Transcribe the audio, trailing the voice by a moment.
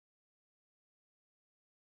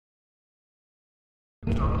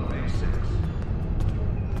Docking Bay 6.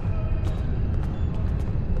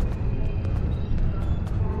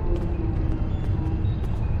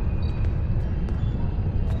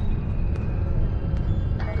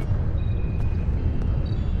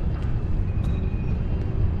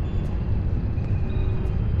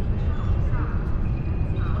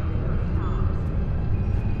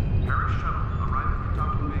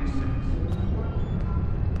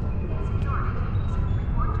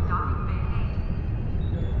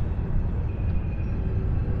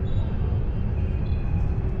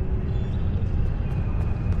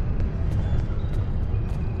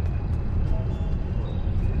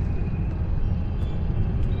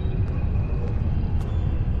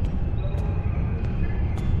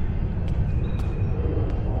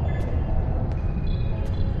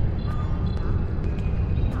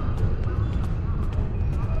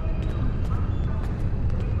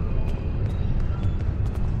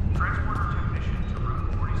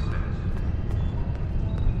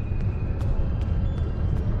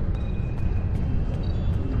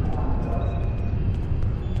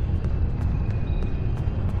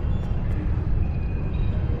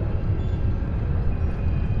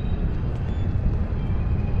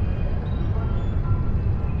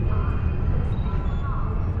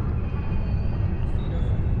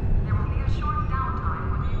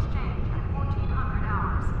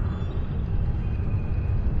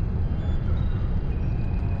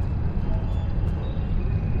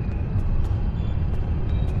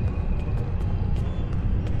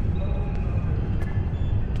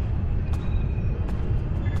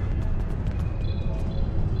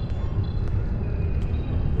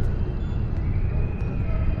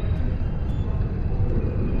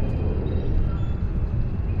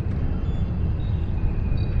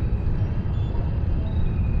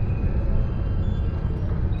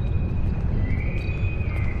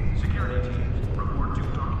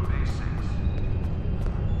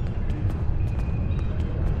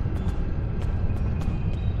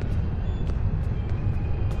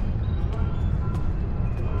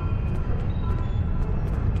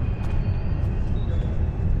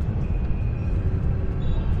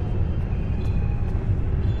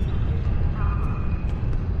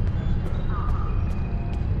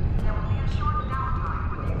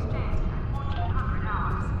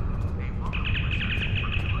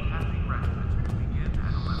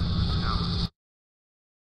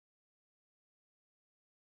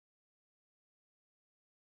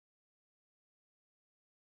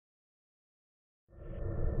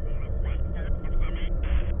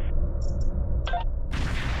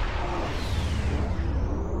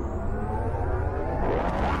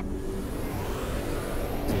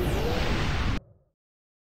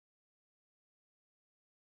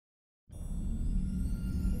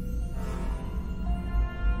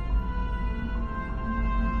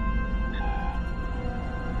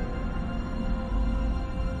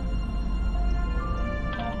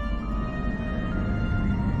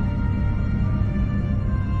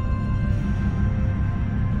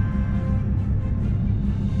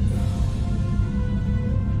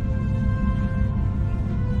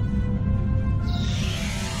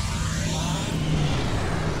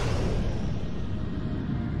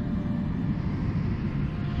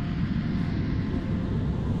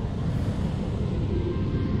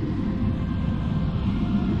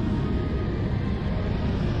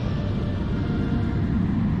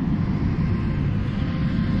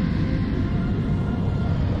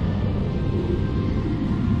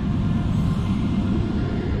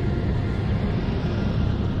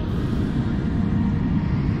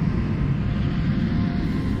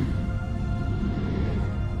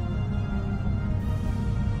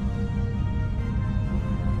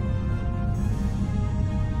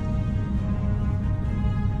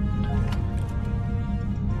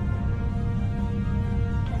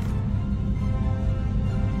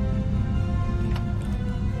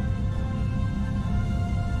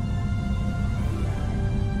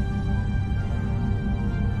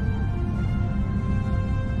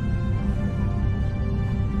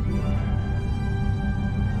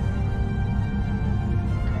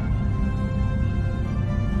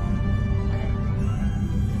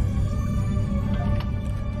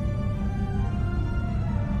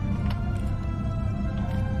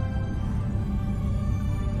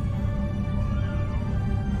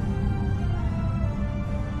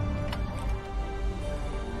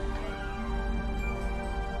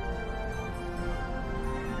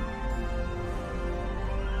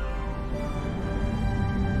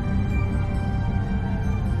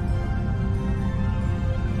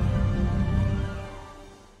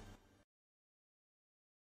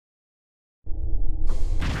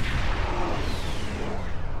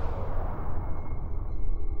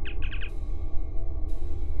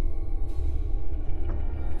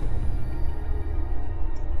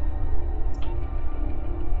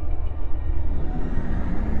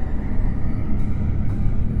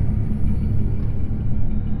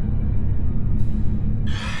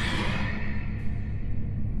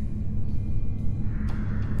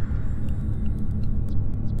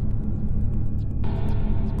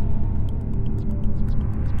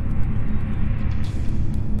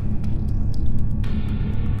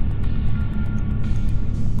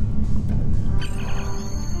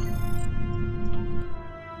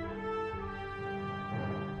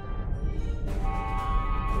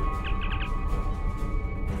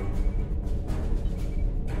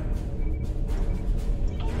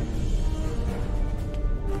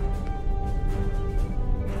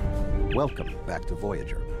 Welcome back to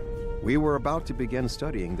Voyager. We were about to begin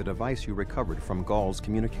studying the device you recovered from Gall's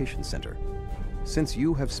communication center. Since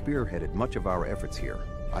you have spearheaded much of our efforts here,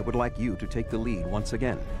 I would like you to take the lead once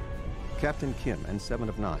again. Captain Kim and 7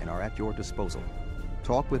 of 9 are at your disposal.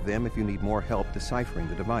 Talk with them if you need more help deciphering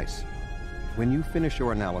the device. When you finish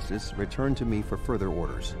your analysis, return to me for further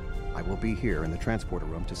orders. I will be here in the transporter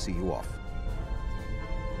room to see you off.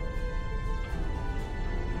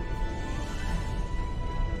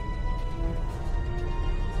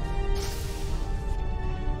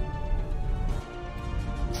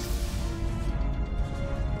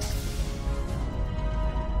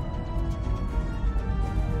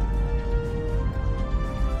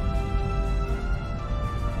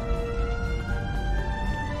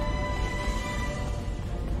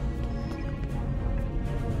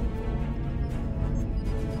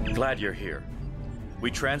 Glad you're here.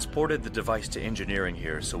 We transported the device to engineering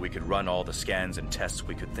here so we could run all the scans and tests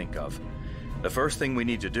we could think of. The first thing we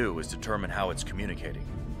need to do is determine how it's communicating.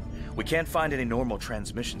 We can't find any normal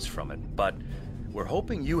transmissions from it, but we're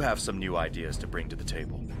hoping you have some new ideas to bring to the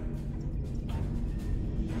table.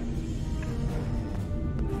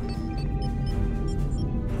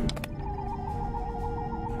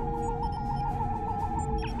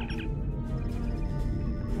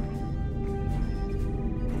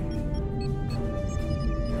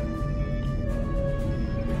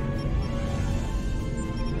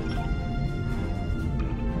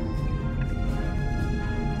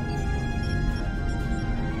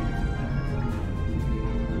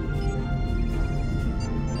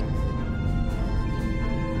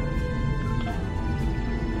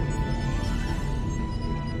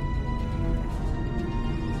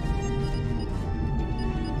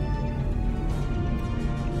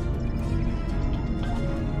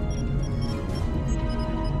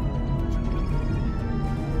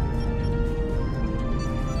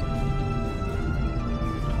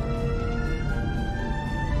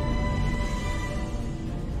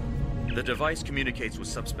 The device communicates with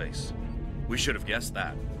subspace. We should have guessed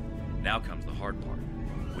that. Now comes the hard part.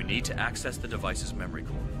 We need to access the device's memory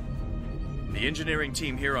core. The engineering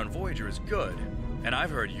team here on Voyager is good, and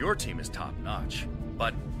I've heard your team is top-notch.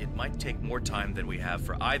 But it might take more time than we have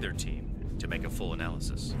for either team to make a full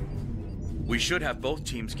analysis. We should have both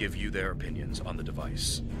teams give you their opinions on the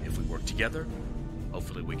device. If we work together,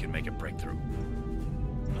 hopefully we can make a breakthrough.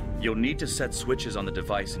 You'll need to set switches on the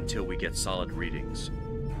device until we get solid readings.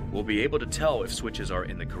 We'll be able to tell if switches are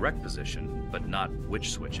in the correct position, but not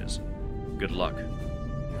which switches. Good luck.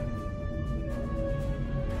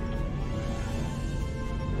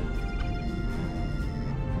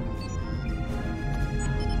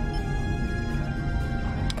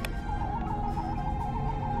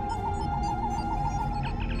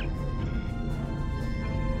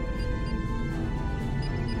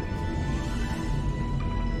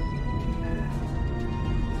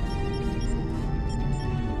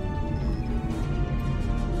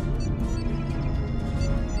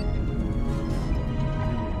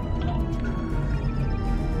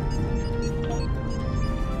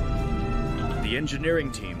 The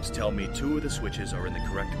engineering teams tell me 2 of the switches are in the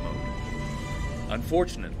correct mode.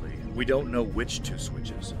 Unfortunately, we don't know which 2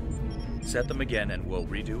 switches. Set them again and we'll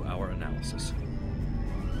redo our analysis.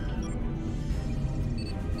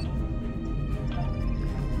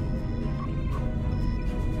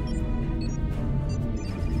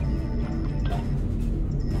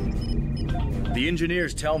 The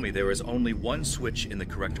engineers tell me there is only 1 switch in the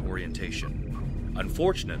correct orientation.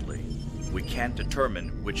 Unfortunately, we can't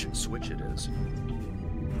determine which switch it is.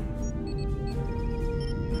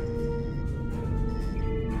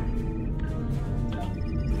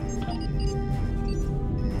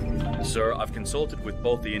 Sir, I've consulted with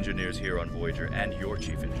both the engineers here on Voyager and your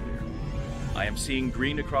chief engineer. I am seeing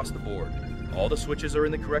green across the board. All the switches are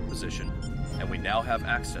in the correct position, and we now have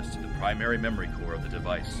access to the primary memory core of the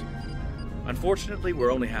device. Unfortunately,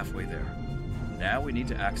 we're only halfway there. Now we need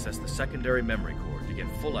to access the secondary memory core to get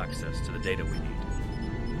full access to the data we need.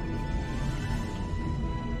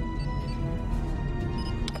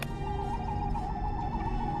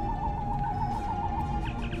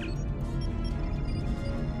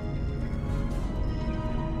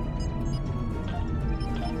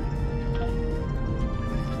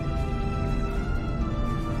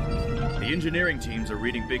 The engineering teams are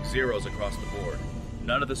reading big zeros across the board.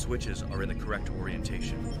 None of the switches are in the correct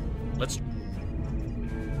orientation.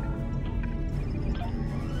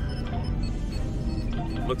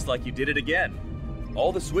 Looks like you did it again.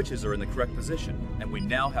 All the switches are in the correct position, and we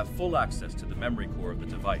now have full access to the memory core of the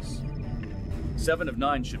device. 7 of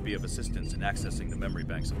 9 should be of assistance in accessing the memory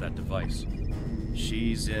banks of that device.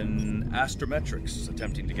 She's in astrometrics,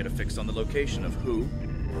 attempting to get a fix on the location of who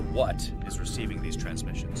or what is receiving these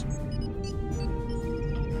transmissions.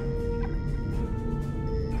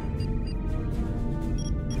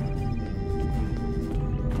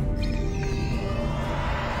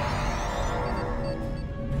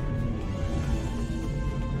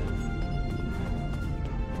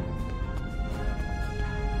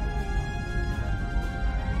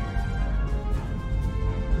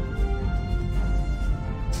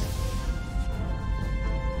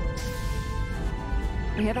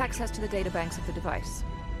 We have access to the databanks of the device.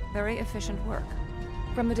 Very efficient work.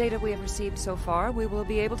 From the data we have received so far, we will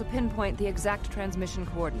be able to pinpoint the exact transmission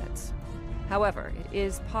coordinates. However, it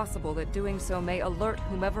is possible that doing so may alert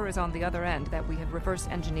whomever is on the other end that we have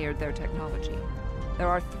reverse-engineered their technology. There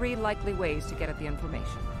are 3 likely ways to get at the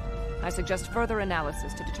information. I suggest further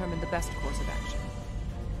analysis to determine the best course of action.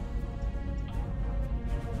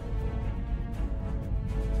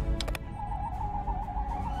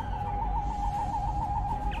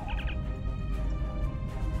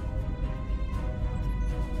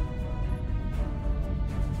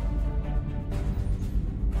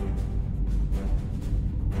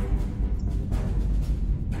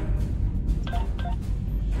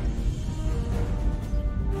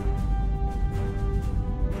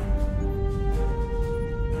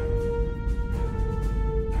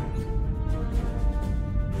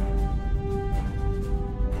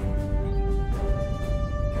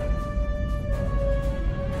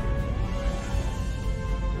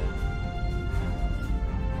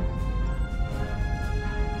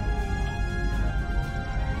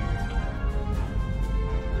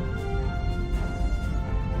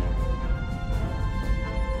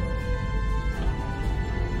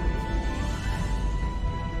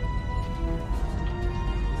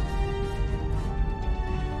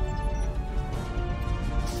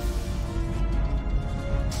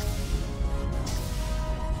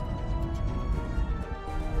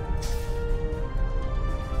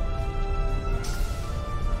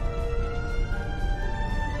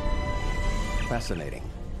 Fascinating.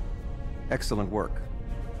 Excellent work.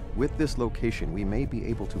 With this location, we may be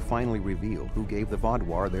able to finally reveal who gave the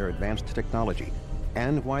Vaadwaur their advanced technology,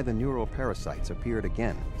 and why the neuroparasites appeared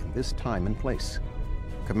again in this time and place.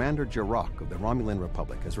 Commander Jirok of the Romulan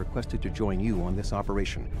Republic has requested to join you on this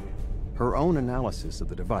operation. Her own analysis of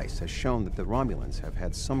the device has shown that the Romulans have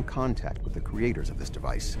had some contact with the creators of this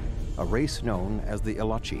device, a race known as the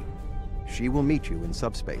Ilachi. She will meet you in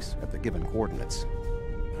subspace at the given coordinates.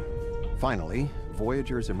 Finally,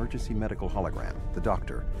 Voyager's emergency medical hologram, the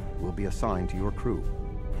Doctor, will be assigned to your crew.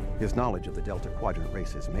 His knowledge of the Delta Quadrant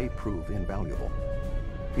races may prove invaluable.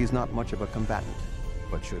 He's not much of a combatant,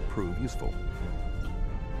 but should prove useful.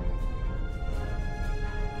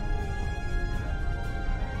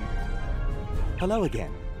 Hello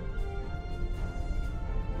again.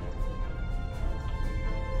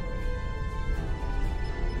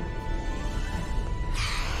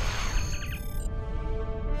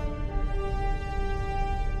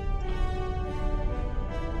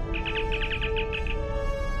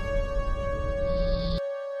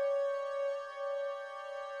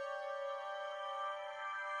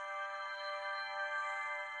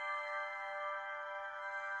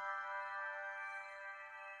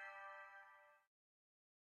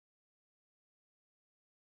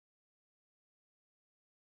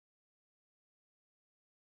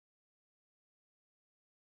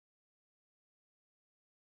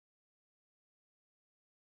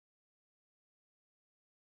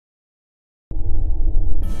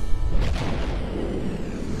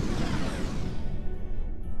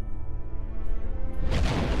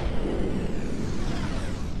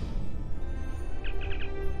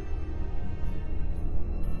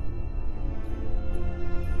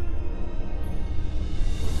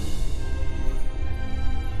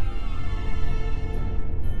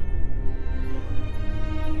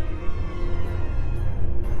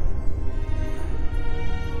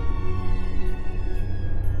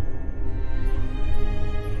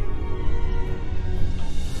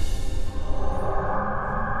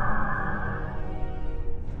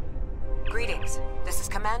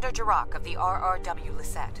 Commander Jirok of the RRW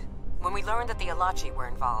Lisette. When we learned that the Ilachi were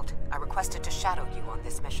involved, I requested to shadow you on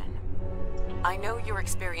this mission. I know your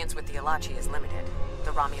experience with the Ilachi is limited.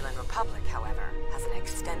 The Romulan Republic, however, has an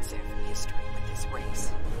extensive history with this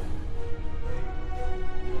race.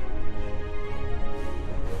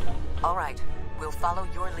 All right, we'll follow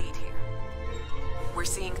your lead here. We're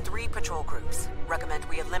seeing 3 patrol groups. Recommend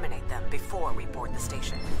we eliminate them before we board the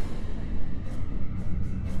station.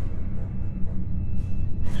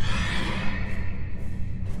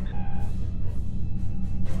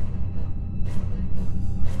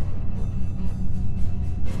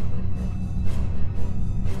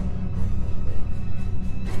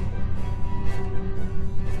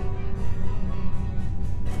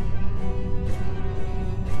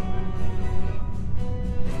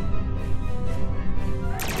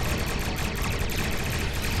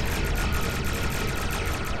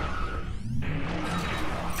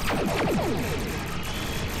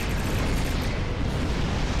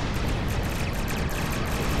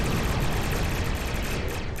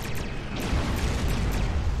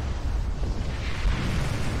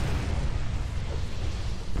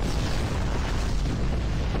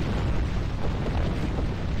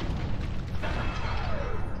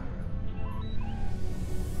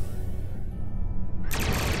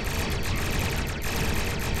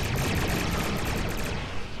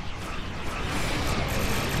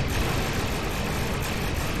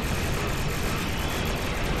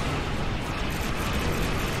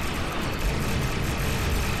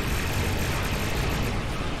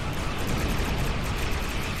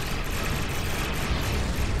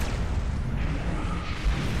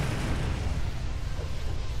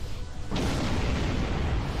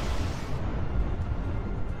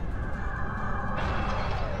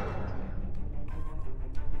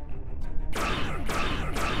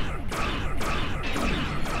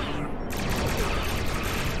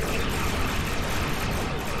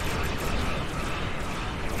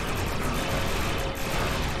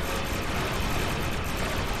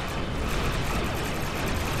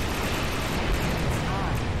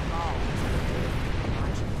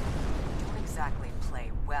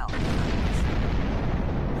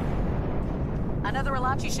 Another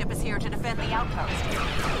Alachi ship is here to defend the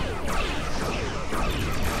outpost.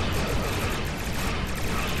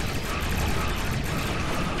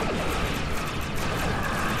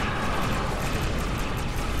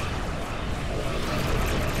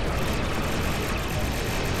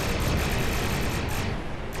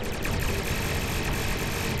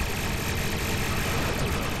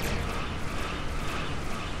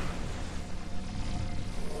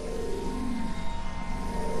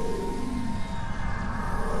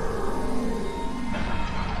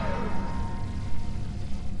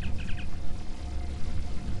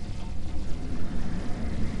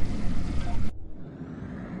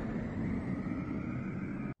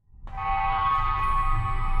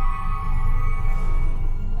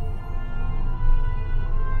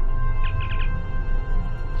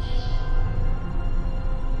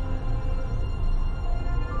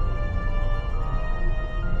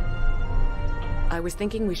 I was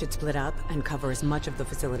thinking we should split up and cover as much of the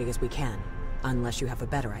facility as we can, unless you have a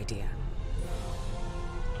better idea.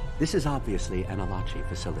 This is obviously an Alachi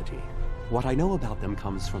facility. What I know about them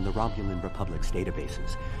comes from the Romulan Republic's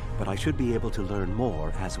databases, but I should be able to learn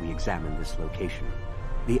more as we examine this location.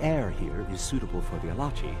 The air here is suitable for the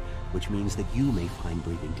Alachi, which means that you may find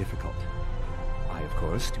breathing difficult. I, of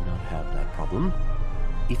course, do not have that problem.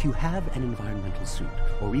 If you have an environmental suit,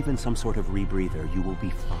 or even some sort of rebreather, you will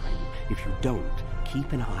be fine. If you don't,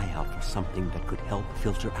 keep an eye out for something that could help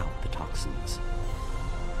filter out the toxins.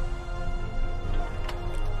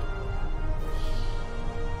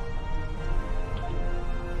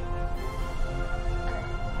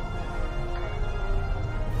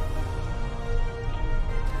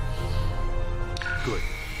 Good.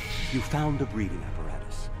 You found a breathing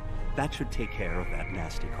apparatus. That should take care of that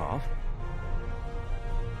nasty cough.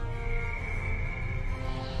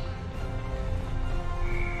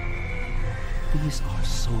 These are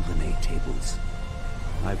Solanae tables.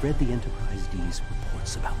 I've read the Enterprise D's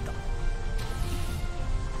reports about them.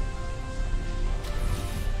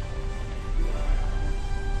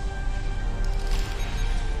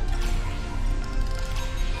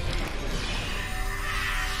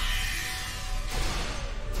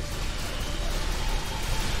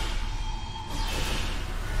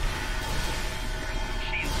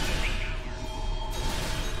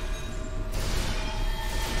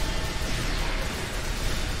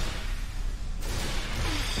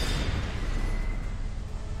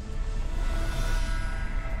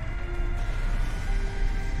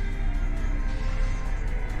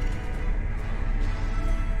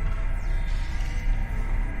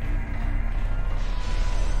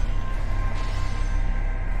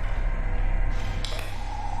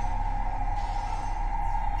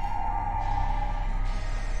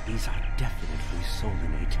 These are definitely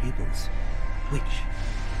Solanae tables, which,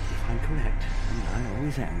 if I'm correct, and I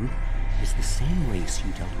always am, is the same race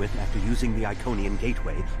you dealt with after using the Iconian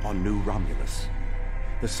Gateway on New Romulus.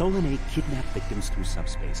 The Solanae kidnap victims through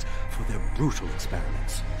subspace for their brutal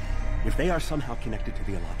experiments. If they are somehow connected to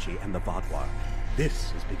the Alachi and the Vaadwaur,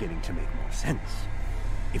 this is beginning to make more sense.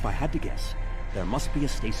 If I had to guess, there must be a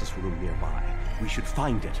stasis room nearby. We should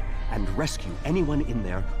find it and rescue anyone in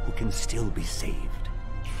there who can still be saved.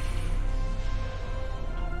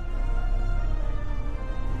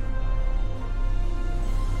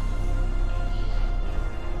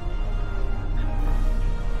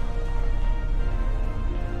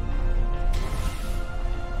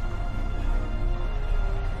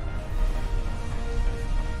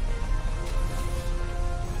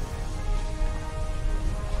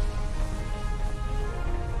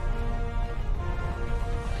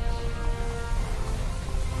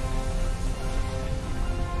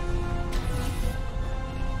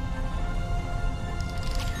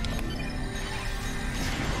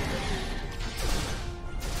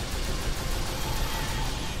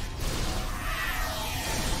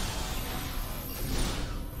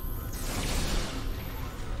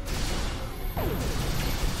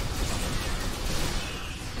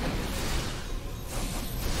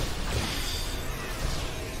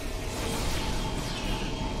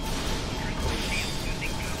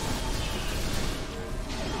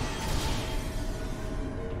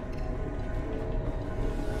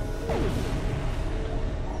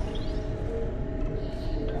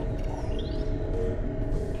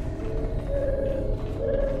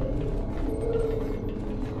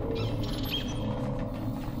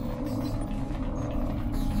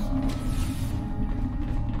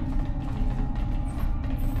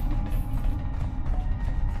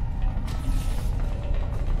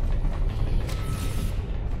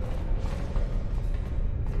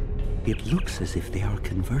 It looks as if they are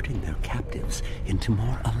converting their captives into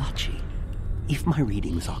more Alachi. If my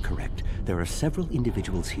readings are correct, there are several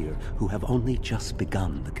individuals here who have only just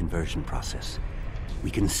begun the conversion process. We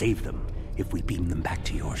can save them if we beam them back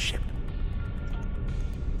to your ship.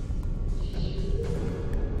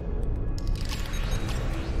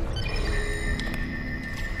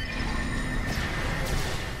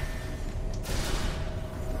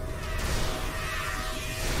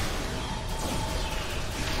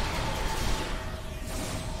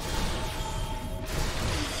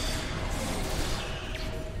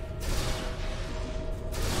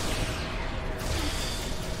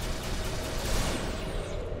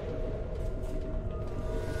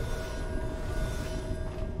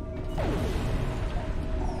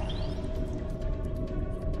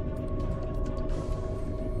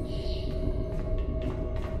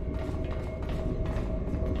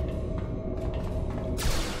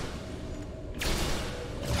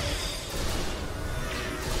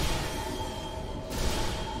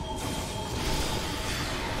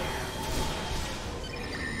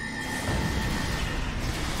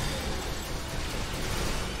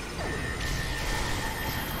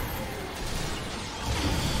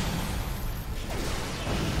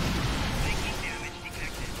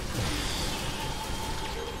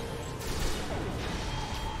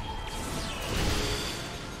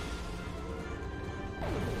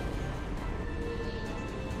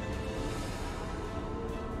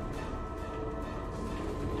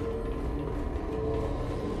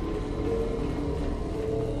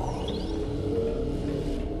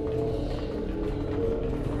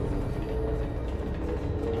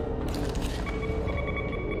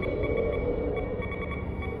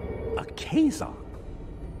 Kazon.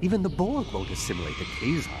 Even the Borg won't assimilate a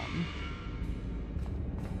Kazon.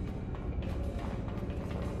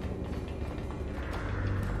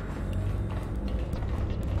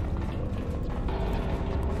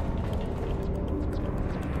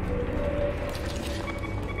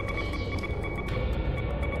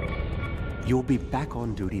 You'll be back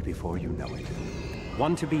on duty before you know it.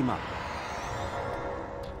 One to beam up.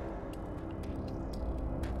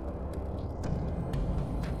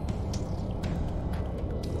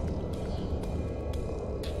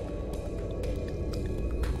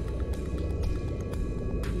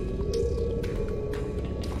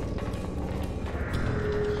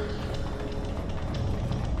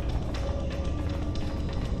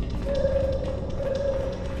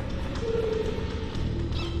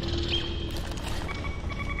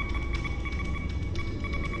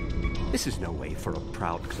 This is no way for a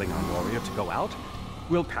proud Klingon warrior to go out.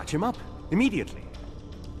 We'll patch him up immediately.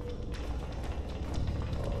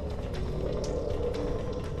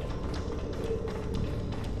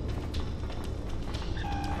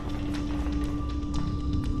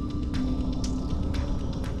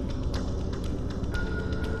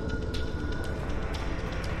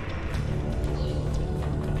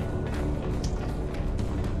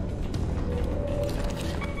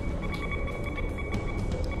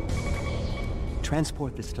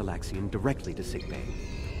 Transport this Talaxian directly to sickbay.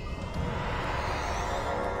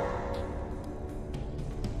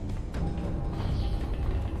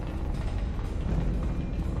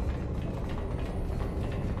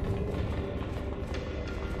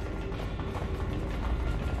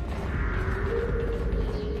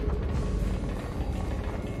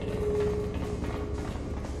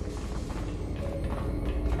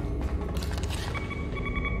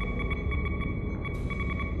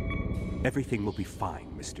 Everything will be fine,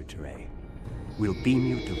 Mr. Teray. We'll beam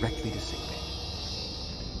you directly to sickbay.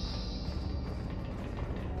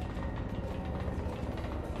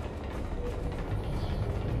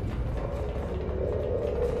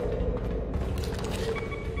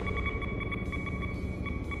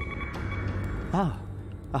 Ah,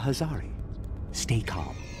 a Hazari. Stay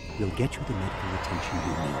calm. We'll get you the medical attention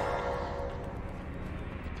you need.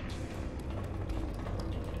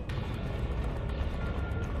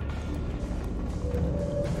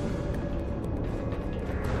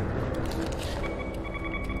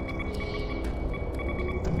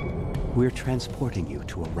 We're transporting you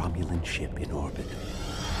to a Romulan ship in orbit.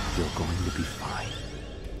 You're going to be fine.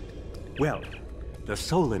 Well, the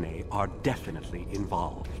Solanae are definitely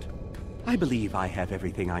involved. I believe I have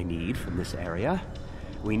everything I need from this area.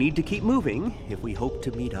 We need to keep moving if we hope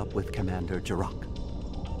to meet up with Commander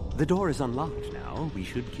Jirok. The door is unlocked now. We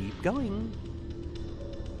should keep going.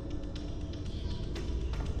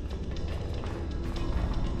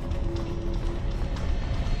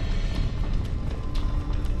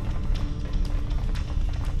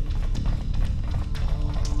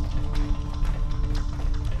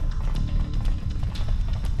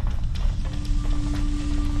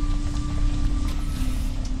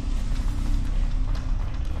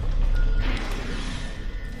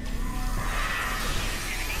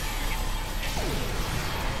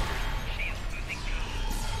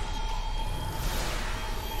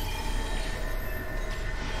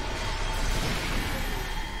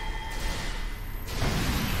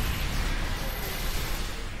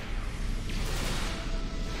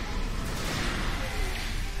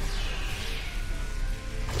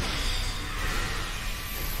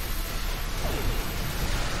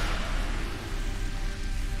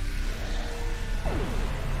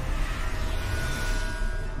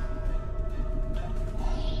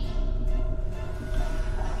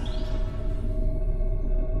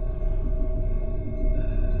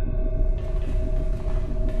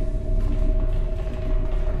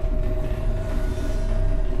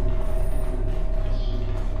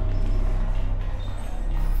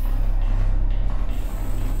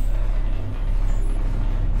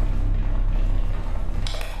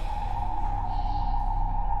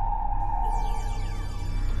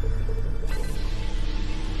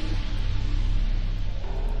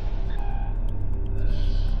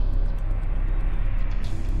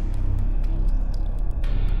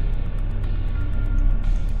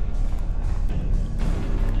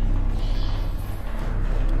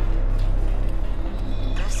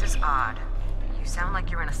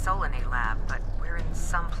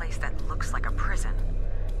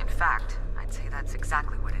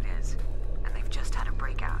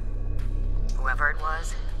 Whoever it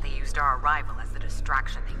was, they used our arrival as the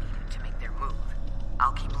distraction they needed to make their move.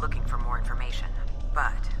 I'll keep looking for more information,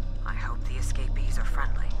 but I hope the escapees are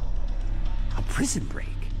friendly. A prison break?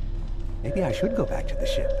 Maybe I should go back to the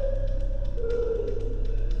ship.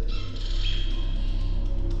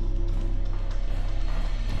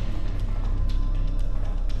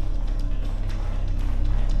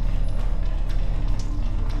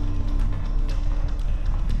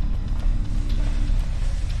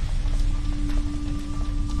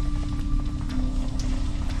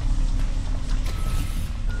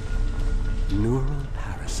 Neural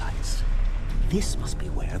parasites. This must be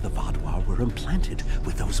where the Vaadwaur were implanted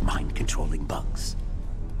with those mind-controlling bugs.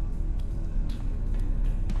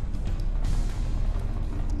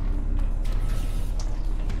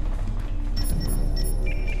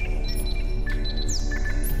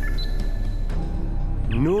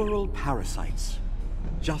 Neural parasites.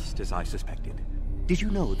 Just as I suspected. Did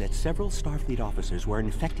you know that several Starfleet officers were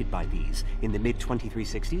infected by these in the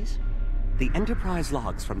mid-2360s? The Enterprise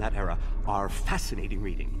logs from that era are fascinating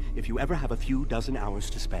reading if you ever have a few dozen hours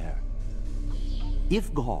to spare.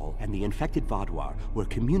 If Gall and the infected Vaadwaur were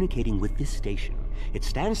communicating with this station, it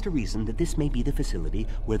stands to reason that this may be the facility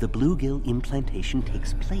where the bluegill implantation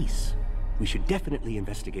takes place. We should definitely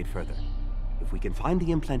investigate further. If we can find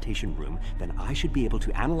the implantation room, then I should be able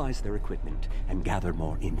to analyze their equipment and gather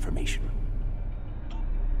more information.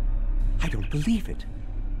 I don't believe it.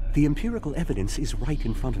 The empirical evidence is right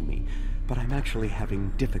in front of me, but I'm actually having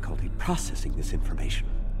difficulty processing this information.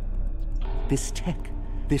 This tech,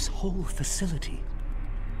 this whole facility,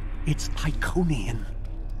 it's Iconian.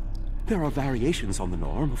 There are variations on the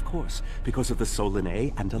norm, of course, because of the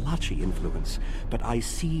Solanae and Alachi influence, but I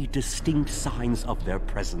see distinct signs of their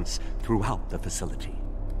presence throughout the facility.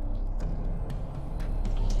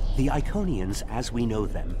 The Iconians, as we know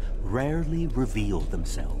them, rarely reveal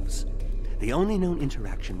themselves. The only known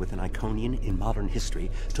interaction with an Iconian in modern history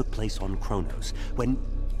took place on Kronos, when...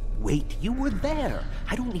 Wait, you were there!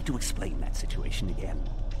 I don't need to explain that situation again.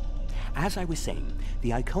 As I was saying, the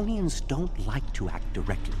Iconians don't like to act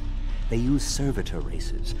directly. They use servitor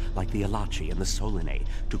races, like the Alachi and the Solanae,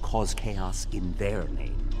 to cause chaos in their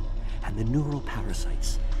name. And the neural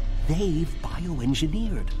parasites, they've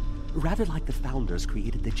bioengineered. Rather like the Founders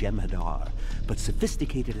created the Jem'Hadar, but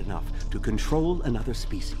sophisticated enough to control another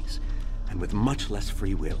species, and with much less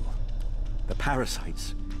free will. The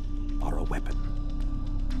parasites are a weapon.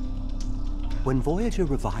 When Voyager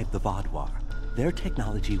revived the Vaadwaur, their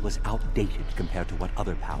technology was outdated compared to what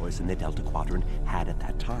other powers in the Delta Quadrant had at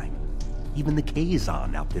that time. Even the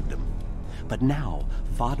Kazon outdid them. But now,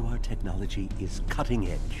 Vaadwaur technology is cutting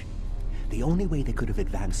edge. The only way they could have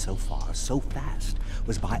advanced so far, so fast,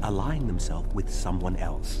 was by allying themselves with someone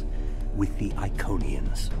else, with the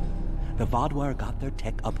Iconians. The Vaadwaur got their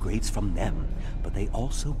tech upgrades from them, but they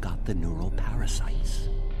also got the neural parasites.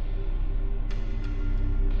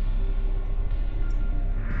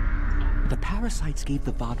 The parasites gave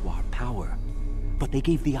the Vaadwaur power, but they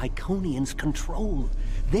gave the Iconians control.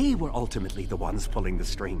 They were ultimately the ones pulling the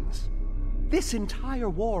strings. This entire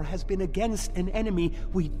war has been against an enemy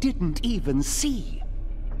we didn't even see.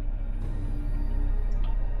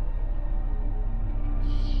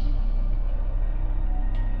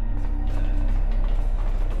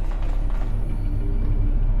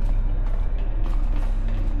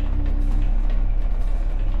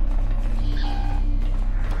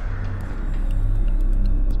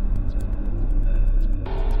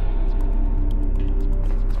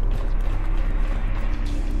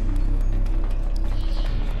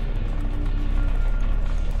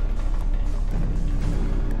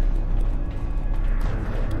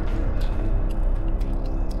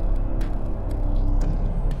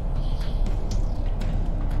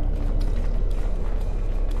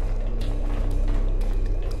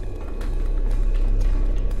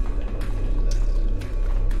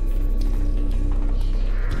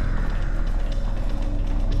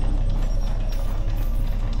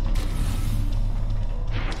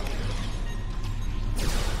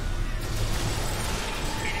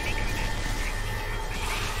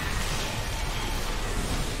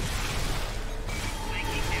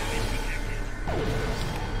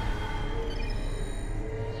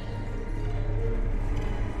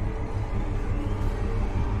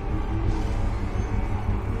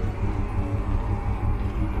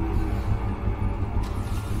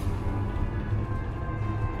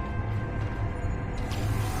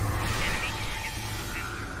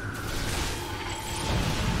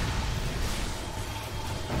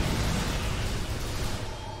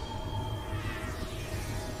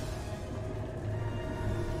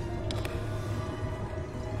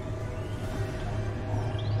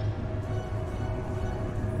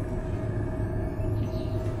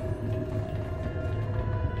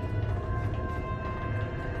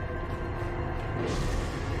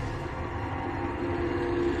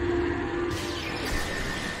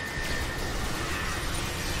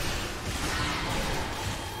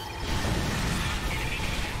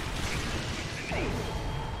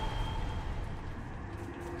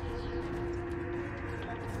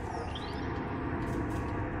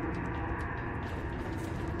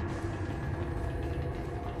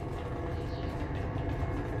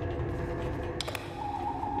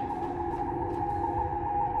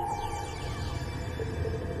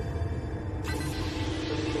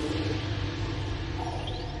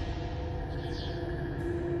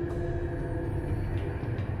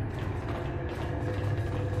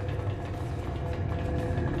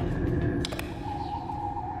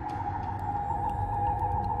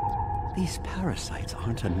 These parasites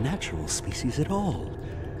aren't a natural species at all.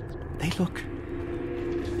 They look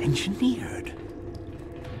engineered.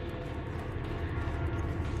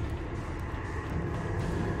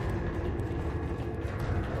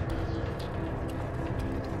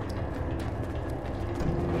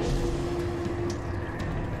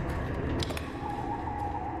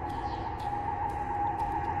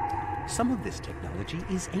 Some of this technology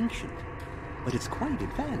is ancient, but it's quite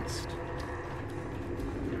advanced.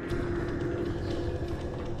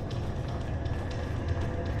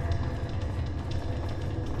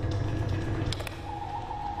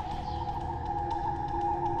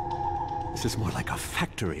 This is more like a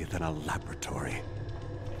factory than a laboratory.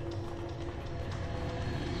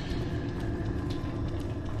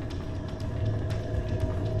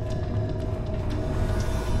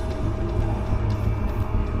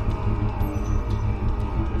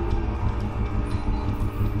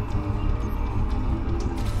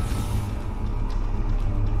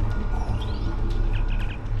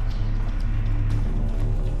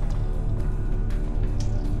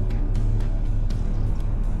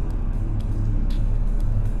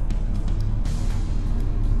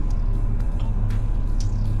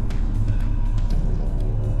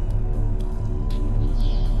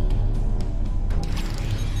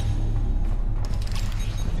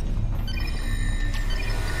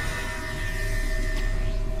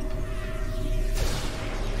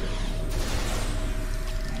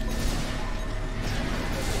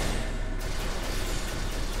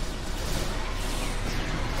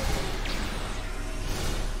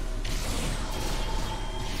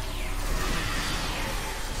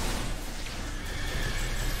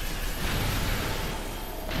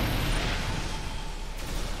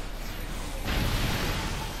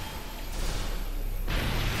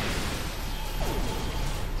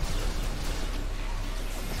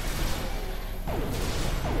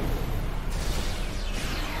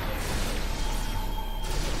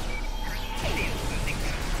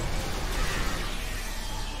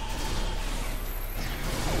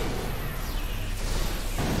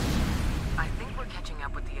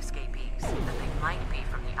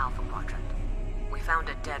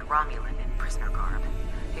 Romulan in prisoner garb.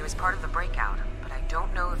 He was part of the breakout, but I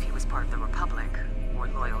don't know if he was part of the Republic or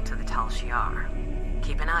loyal to the Tal Shiar.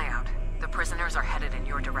 Keep an eye out. The prisoners are headed in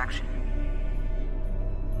your direction.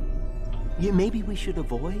 Yeah, maybe we should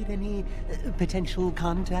avoid any potential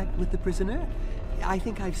contact with the prisoner? I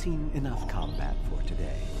think I've seen enough combat for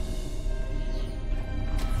today.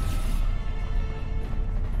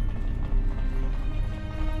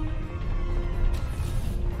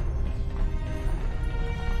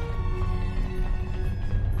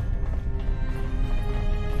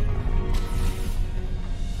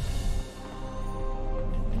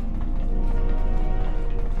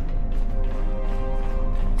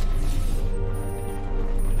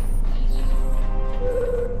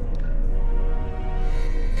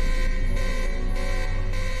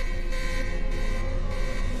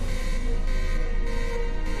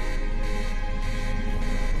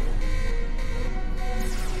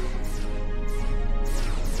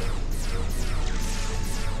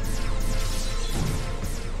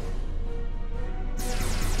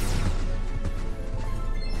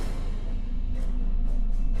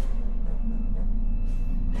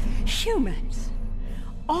 Humans.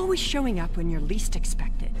 Always showing up when you're least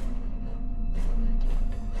expected.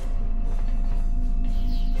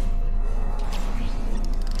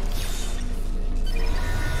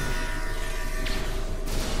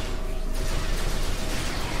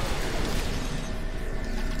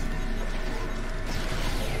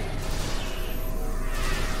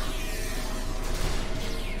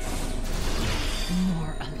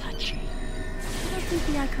 More Alachi. I don't think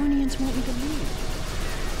the Iconians want me to leave.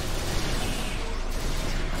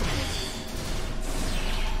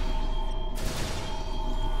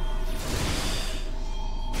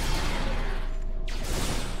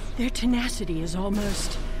 Their tenacity is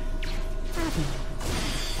almost admirable.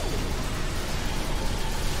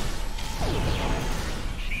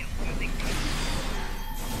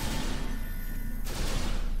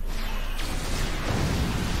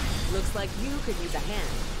 Looks like you could use a hand.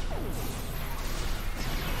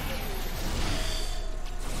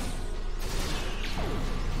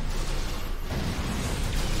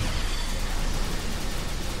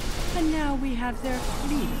 And now we have their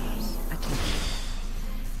leader's attention.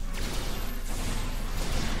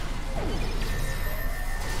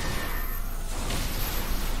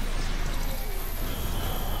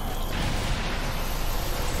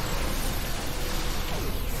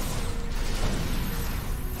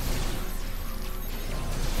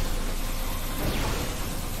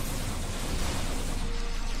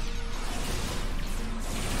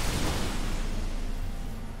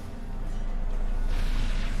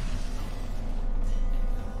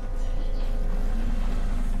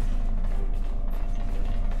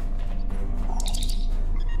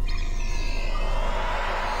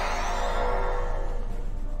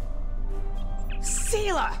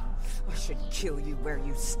 Seela! I should kill you where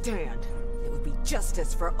you stand. It would be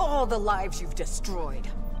justice for all the lives you've destroyed.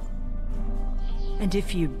 And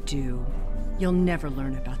if you do, you'll never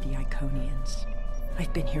learn about the Iconians.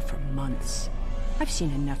 I've been here for months. I've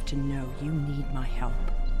seen enough to know you need my help.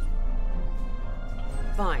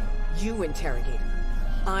 Fine, you interrogate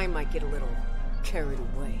her. I might get a little carried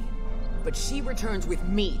away. But she returns with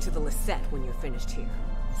me to the Lisette when you're finished here.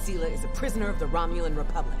 Seela is a prisoner of the Romulan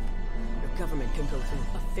Republic. Your government can go through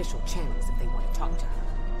official channels if they want to talk to her.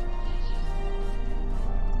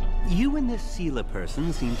 You and this Seela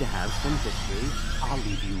person seem to have some history. I'll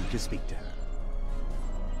leave you to speak to her.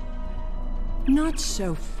 Not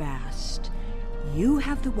so fast. You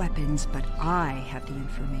have the weapons, but I have the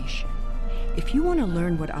information. If you want to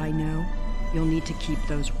learn what I know, you'll need to keep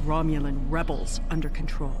those Romulan rebels under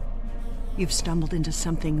control. You've stumbled into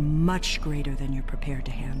something much greater than you're prepared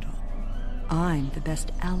to handle. I'm the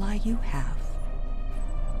best ally you have.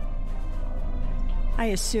 I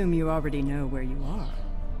assume you already know where you are.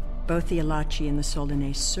 Both the Alachi and the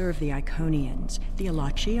Solanae serve the Iconians. The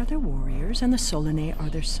Alachi are their warriors, and the Solanae are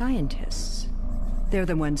their scientists. They're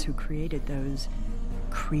the ones who created those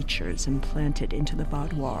creatures implanted into the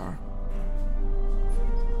Vaadwaur.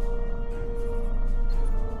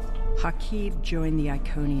 Hakiv joined the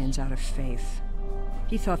Iconians out of faith.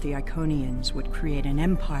 He thought the Iconians would create an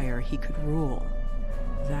empire he could rule.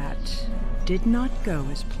 That did not go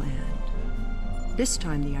as planned. This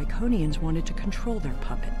time the Iconians wanted to control their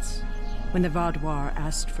puppets. When the Vaadwaur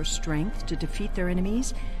asked for strength to defeat their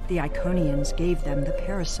enemies, the Iconians gave them the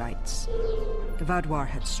parasites. The Vaadwaur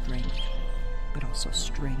had strength, but also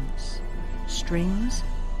strings. Strings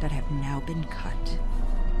that have now been cut.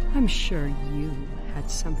 I'm sure you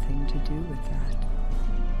had something to do with that.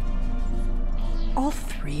 All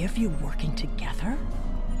three of you working together?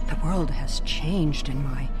 The world has changed in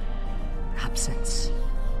my absence.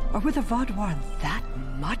 Or were the Vaadwaur that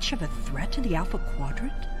much of a threat to the Alpha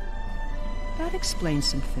Quadrant? That explains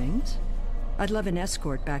some things. I'd love an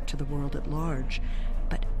escort back to the world at large,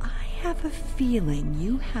 but I have a feeling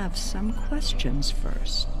you have some questions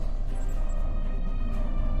first.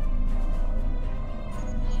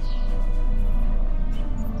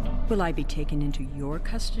 Will I be taken into your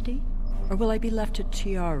custody, or will I be left to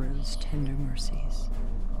Tiaru's tender mercies?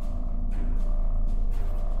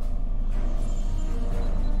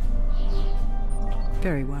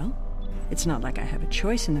 Very well. It's not like I have a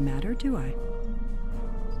choice in the matter, do I?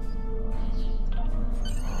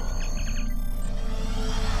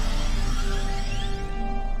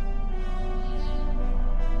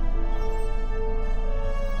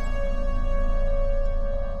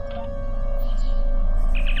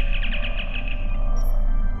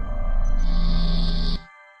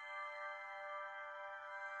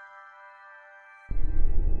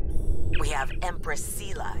 We have Empress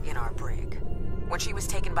Seela in our brig. When she was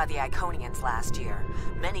taken by the Iconians last year,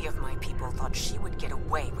 many of my people thought she would get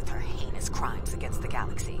away with her heinous crimes against the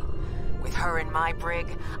galaxy. With her in my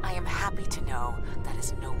brig, I am happy to know that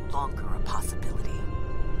is no longer a possibility.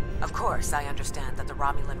 Of course, I understand that the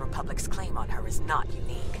Romulan Republic's claim on her is not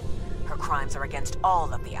unique. Her crimes are against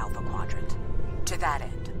all of the Alpha Quadrant. To that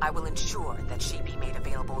end, I will ensure that she be made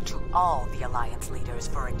available to all the Alliance leaders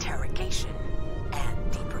for interrogation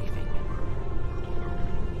and debriefing.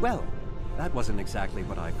 Well, that wasn't exactly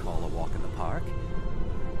what I'd call a walk in the park.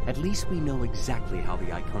 At least we know exactly how the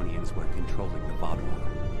Iconians were controlling the Vaadwaur.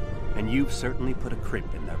 And you've certainly put a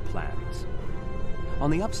crimp in their plans. On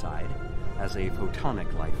the upside, as a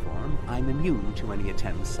photonic life form, I'm immune to any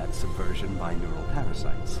attempts at subversion by neural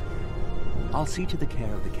parasites. I'll see to the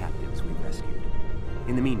care of the captives we've rescued.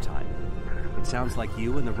 In the meantime, it sounds like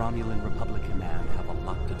you and the Romulan Republic Command have a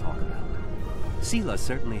lot to talk about. Seela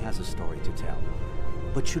certainly has a story to tell.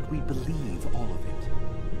 But should we believe all of it?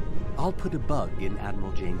 I'll put a bug in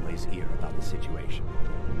Admiral Janeway's ear about the situation.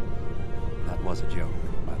 That was a joke,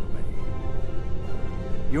 by the way.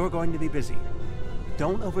 You're going to be busy.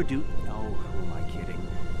 Don't overdo... Oh, who am I kidding?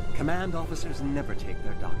 Command officers never take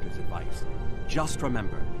their doctor's advice. Just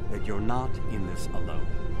remember that you're not in this alone.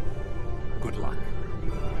 Good luck.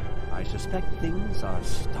 I suspect things are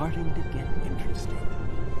starting to get interesting.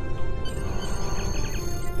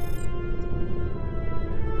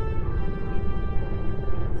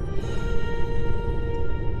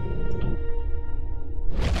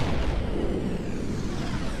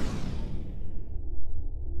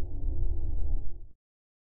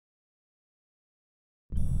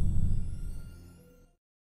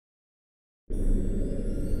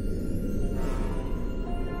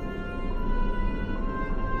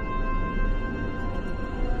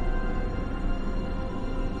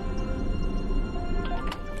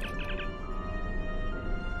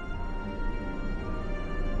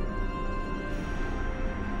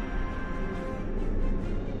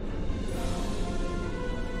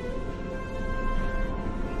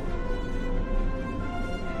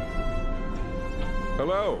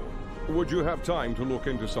 Hello. Would you have time to look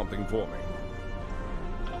into something for me?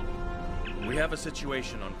 We have a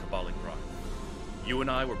situation on Kabbalah Prime. You and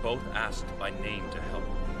I were both asked by name to help.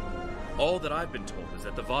 All that I've been told is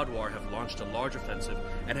that the Vaadwaur have launched a large offensive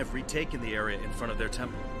and have retaken the area in front of their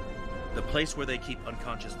temple, the place where they keep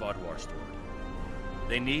unconscious Vaadwaur stored.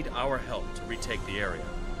 They need our help to retake the area,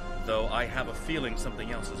 though I have a feeling something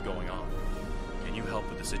else is going on. Can you help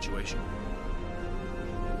with the situation?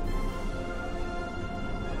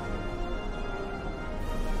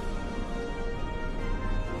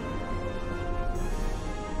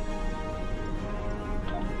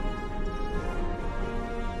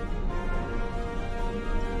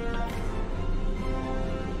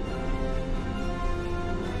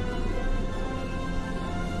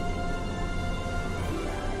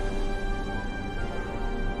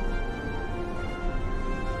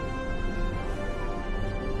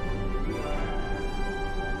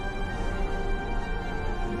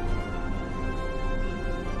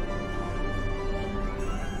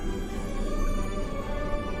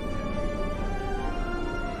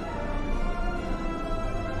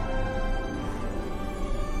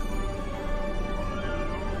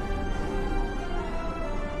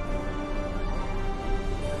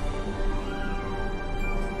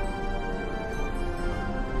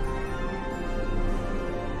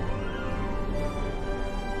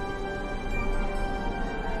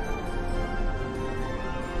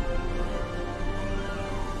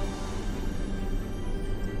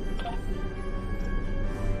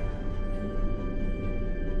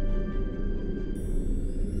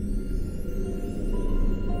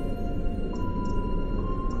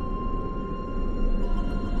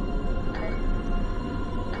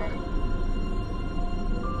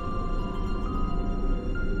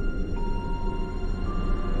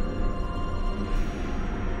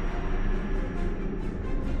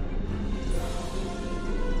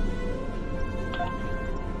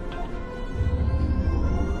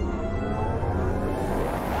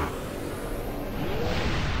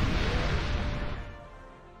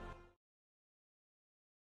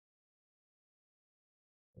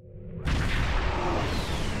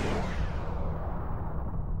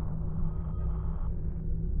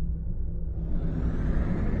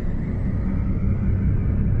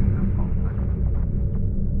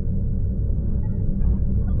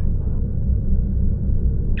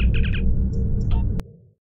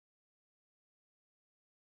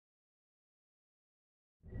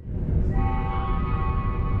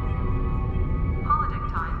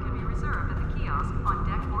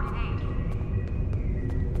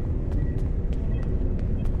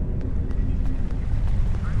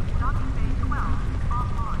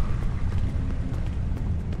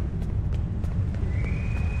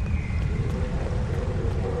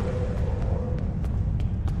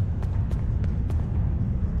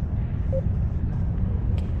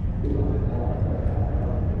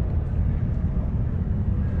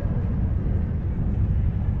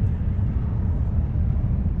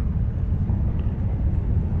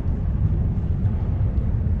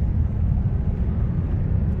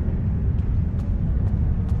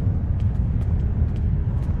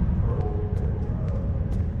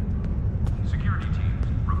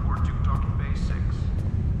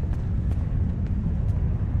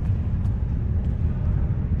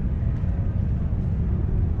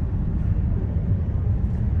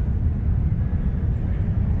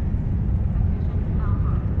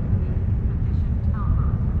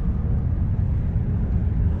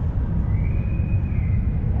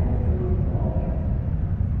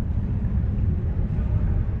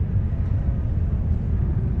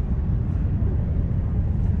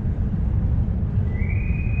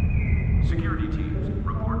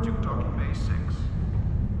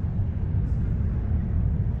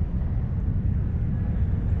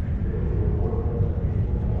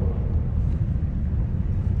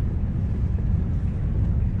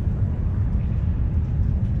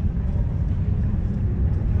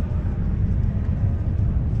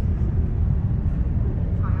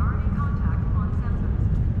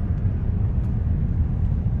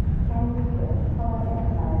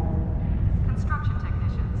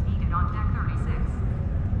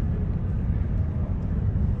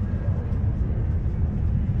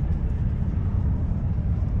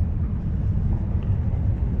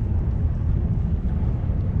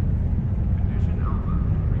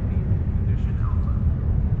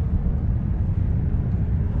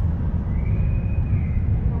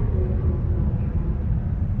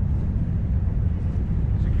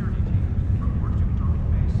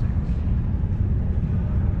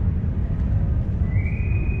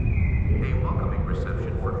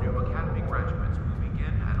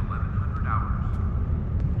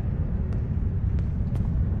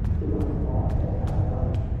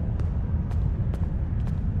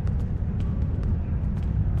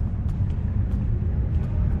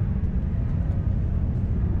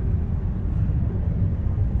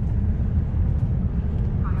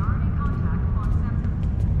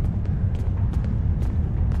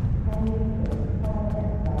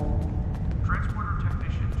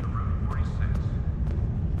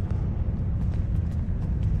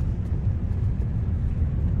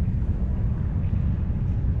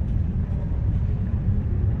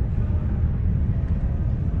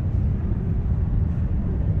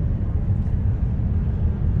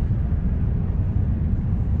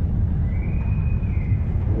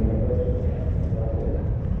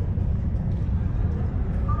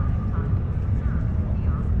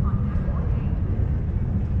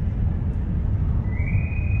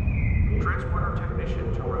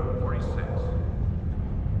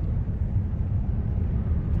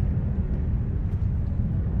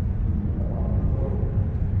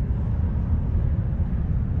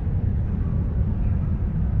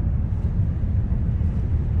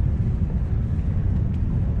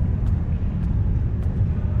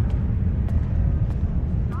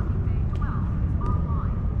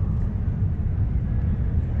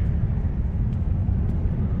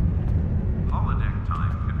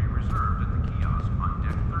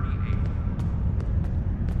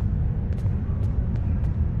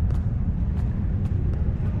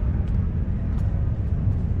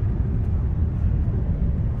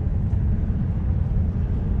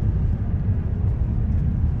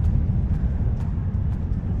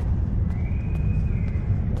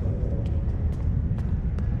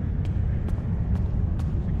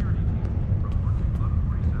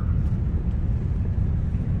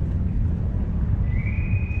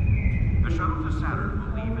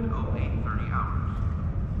 will leave at 0830 hours.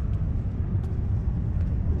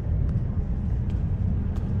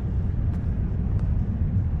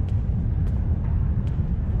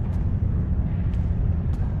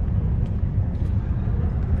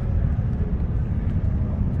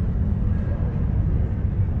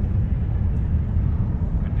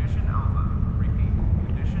 Condition Alpha. Repeat.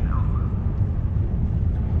 Condition Alpha.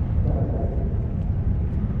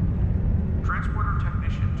 Transporter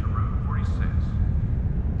technician to room 46.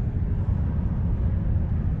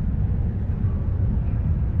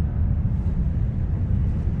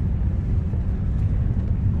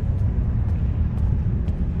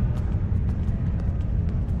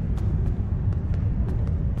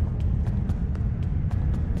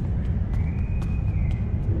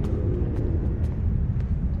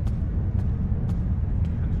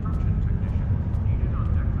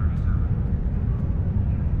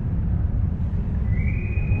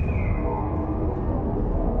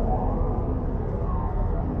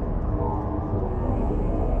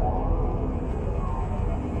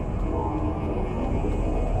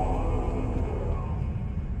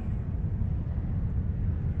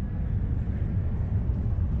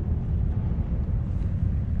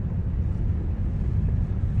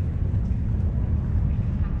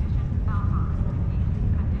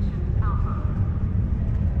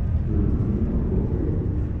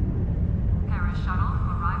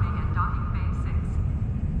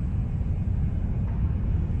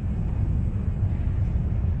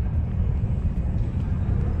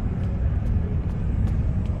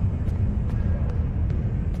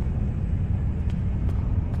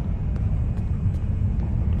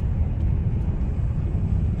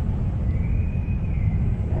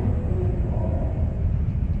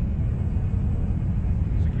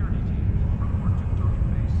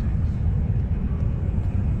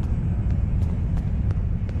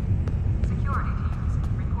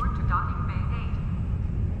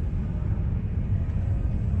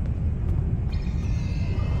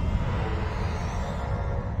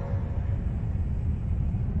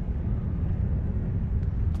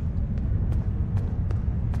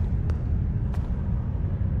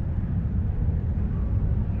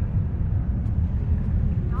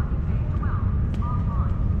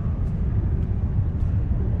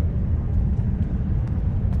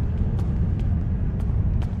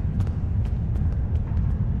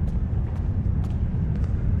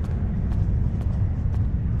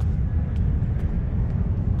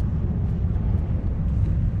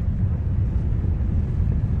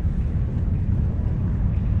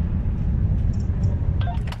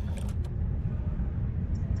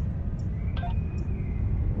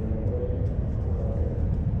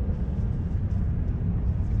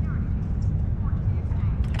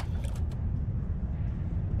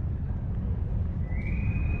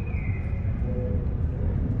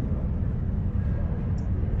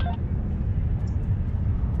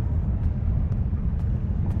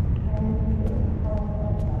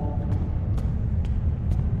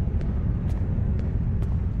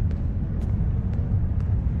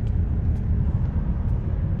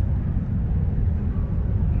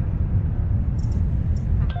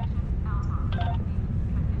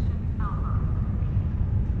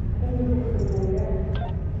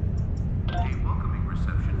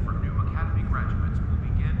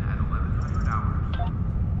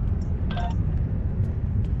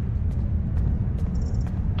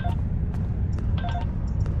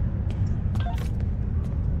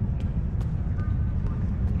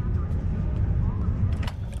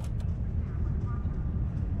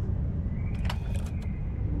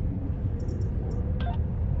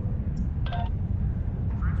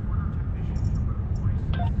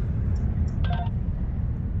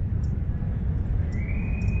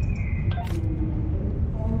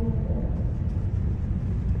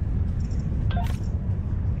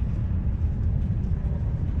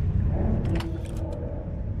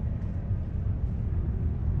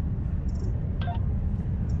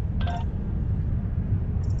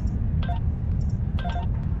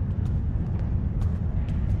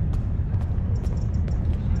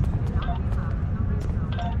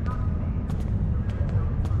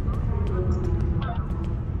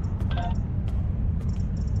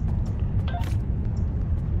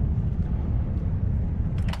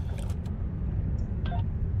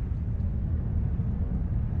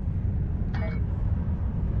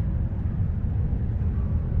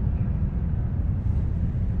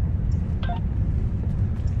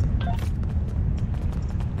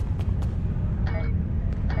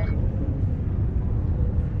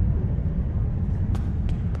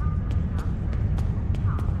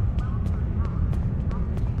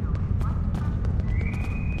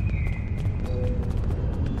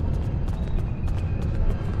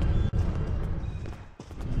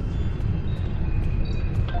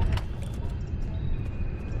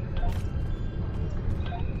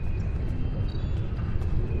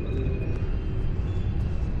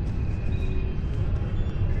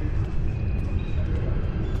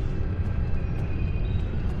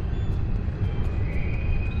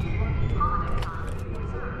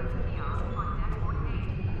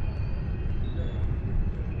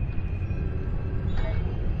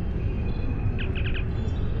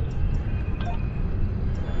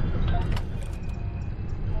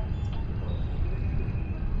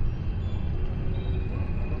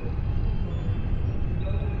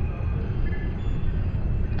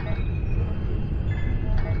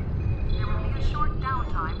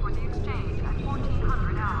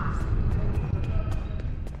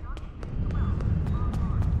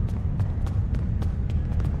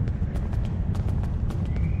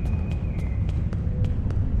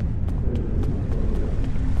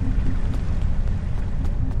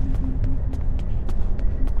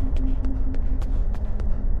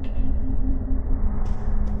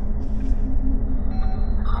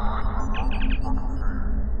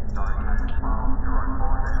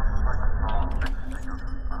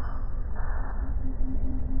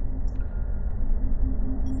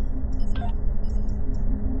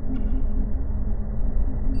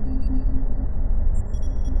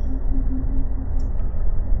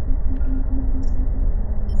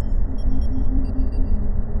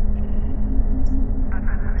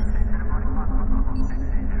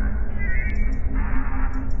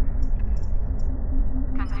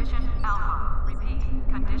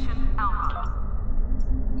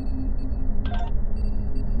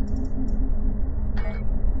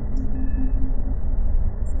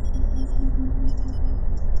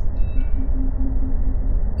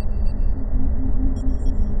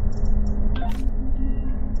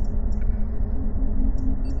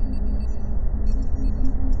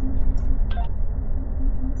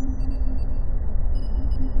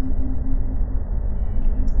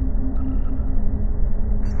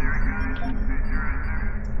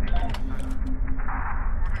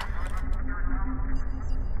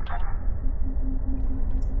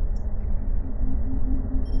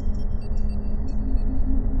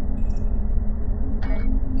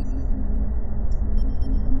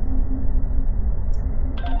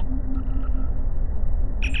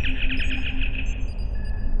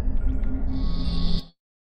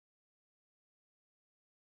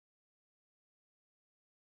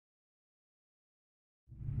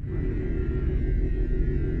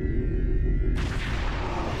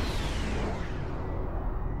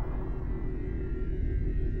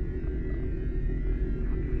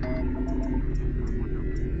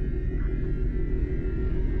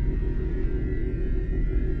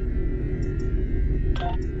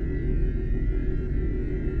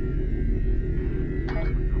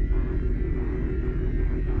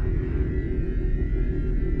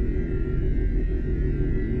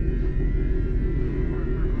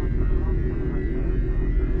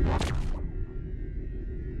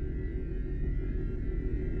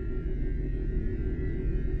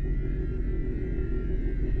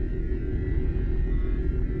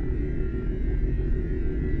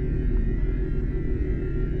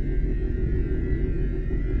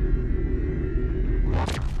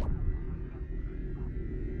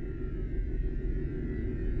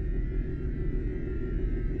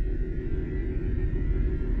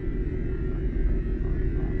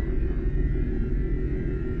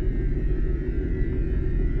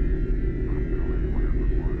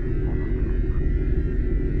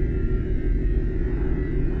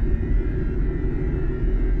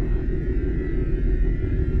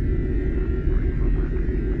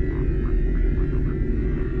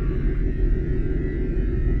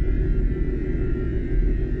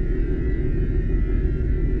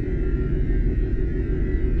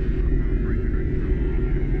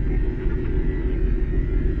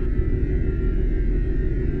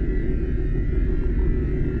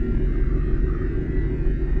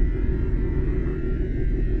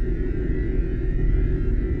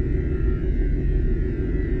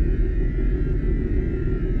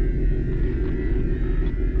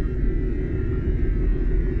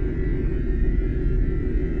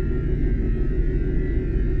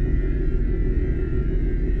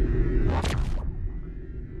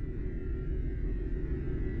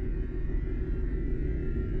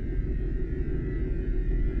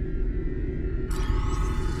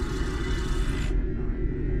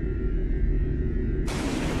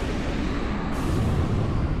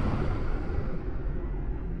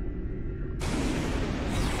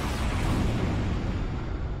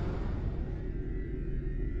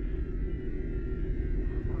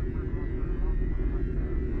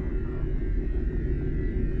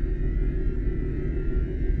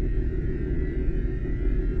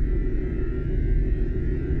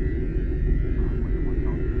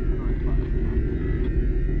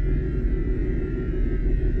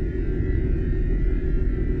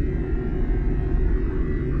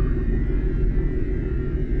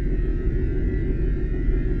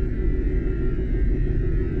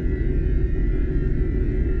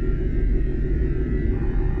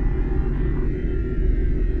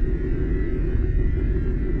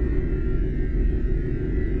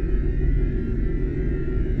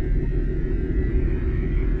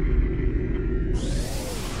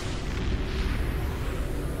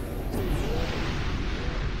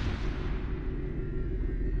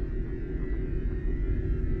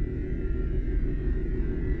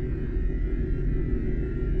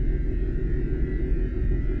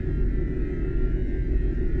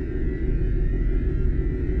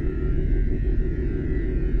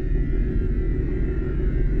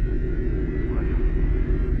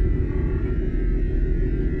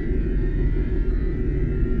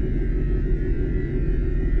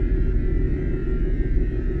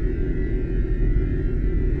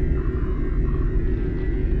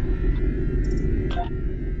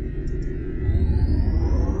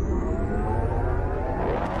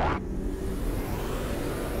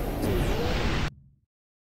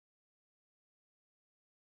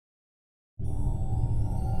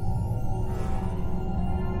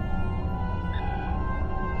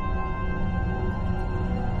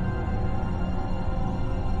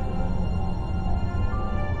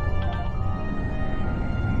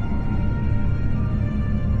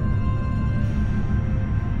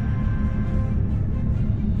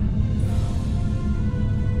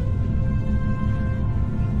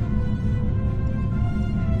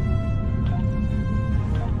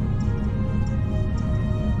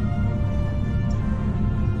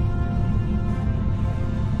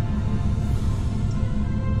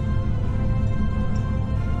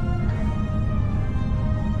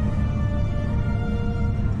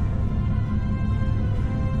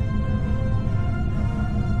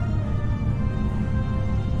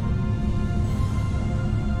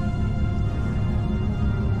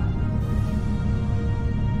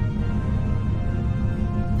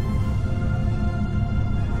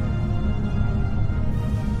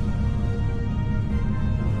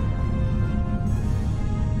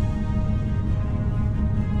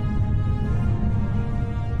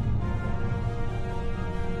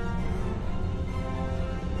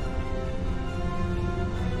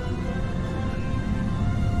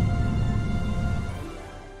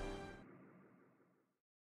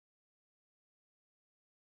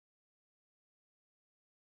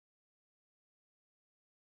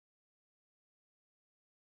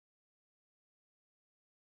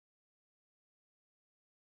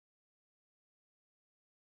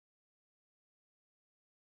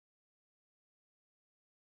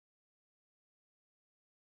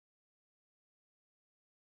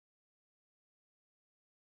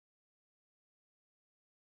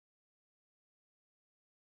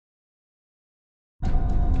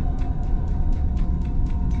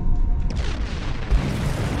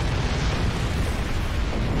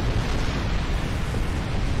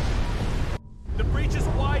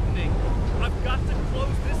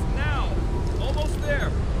 almost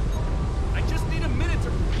there. I just need a minute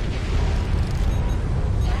to...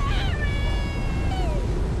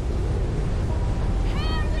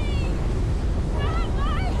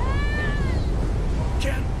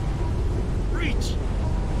 Can't reach.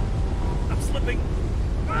 I'm slipping.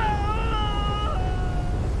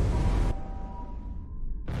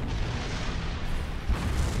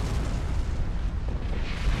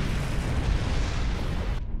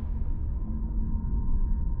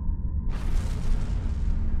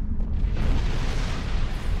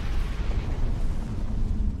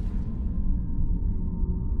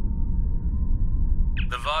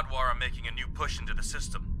 The Vadwar are making a new push into the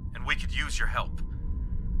system, and we could use your help.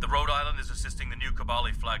 The Rhode Island is assisting the new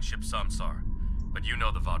Kabali flagship Samsar, but you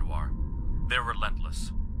know the Vadwar. They're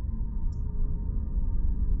relentless.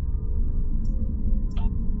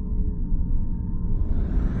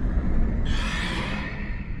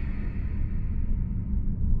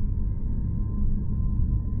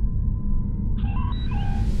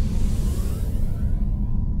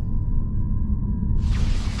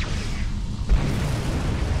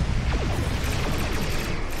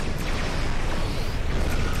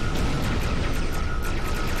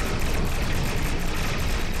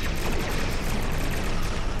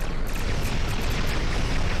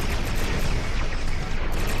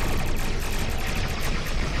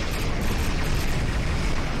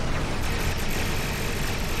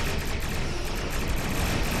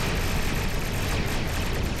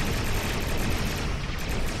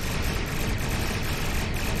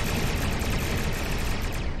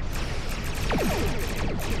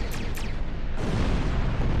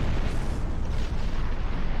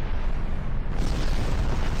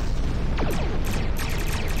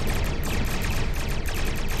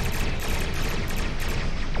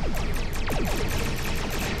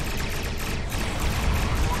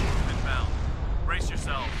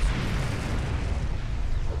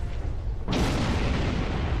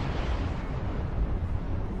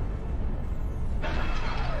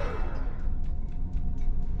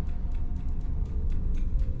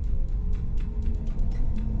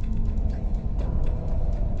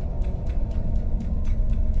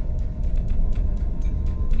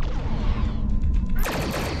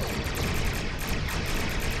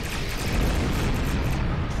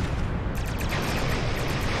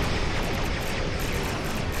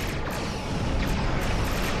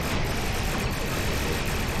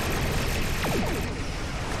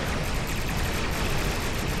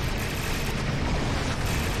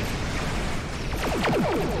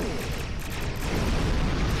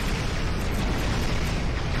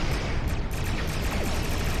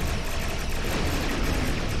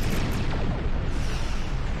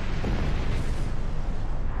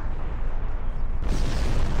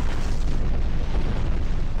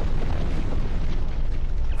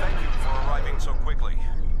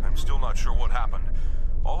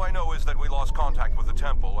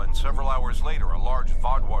 Several hours later, a large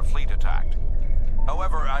Vadwar fleet attacked.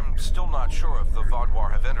 However, I'm still not sure if the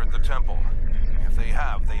Vadwar have entered the temple. If they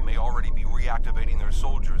have, they may already be reactivating their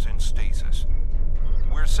soldiers in stasis.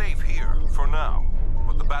 We're safe here, for now,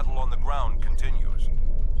 but the battle on the ground continues.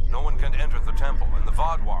 No one can enter the temple, and the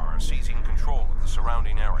Vadwar are seizing control of the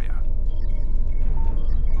surrounding area.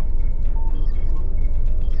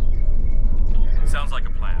 Sounds like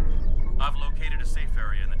a plan. I've located a safe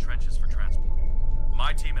area in the trenches for transport.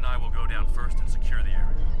 My team and I will go down first and secure the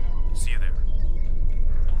area. See you there.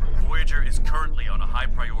 Voyager is currently on a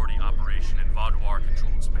high-priority operation in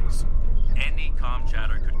Vadwar-controlled space. Any comm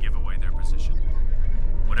chatter could give away their position.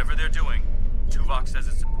 Whatever they're doing, Tuvok says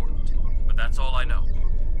it's important, but that's all I know.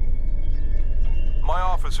 My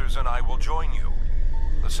officers and I will join you.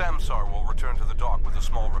 The Samsar will return to the dock with a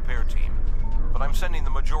small repair team, but I'm sending the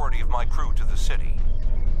majority of my crew to the city.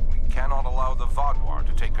 We cannot allow the Vadwar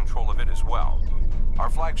to take control of it as well. Our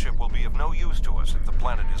flagship will be of no use to us if the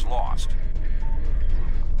planet is lost.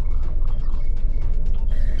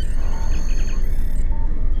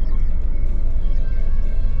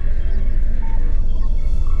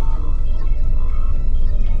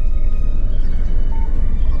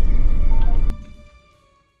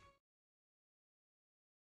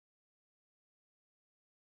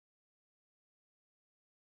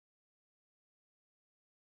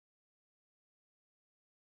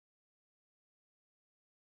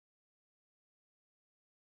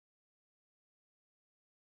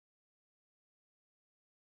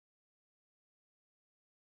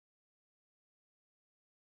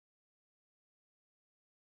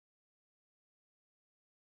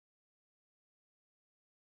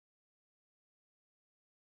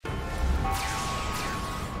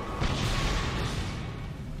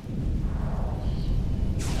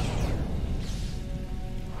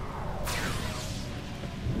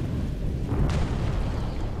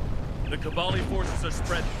 Kabali forces are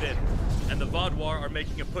spread thin, and the Vaadwaur are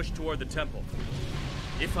making a push toward the temple.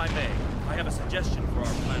 If I may, I have a suggestion for our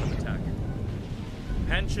plan of attack.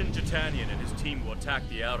 Hanshin Jatanian and his team will attack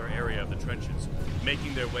the outer area of the trenches,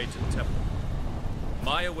 making their way to the temple.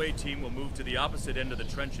 My away team will move to the opposite end of the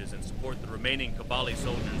trenches and support the remaining Kabali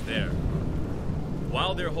soldiers there.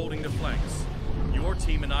 While they're holding the flanks, your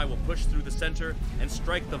team and I will push through the center and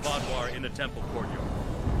strike the Vaadwaur in the temple courtyard.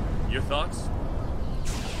 Your thoughts?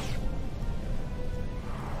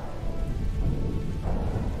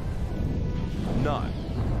 None.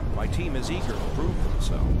 My team is eager to prove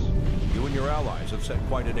themselves. You and your allies have set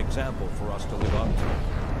quite an example for us to live up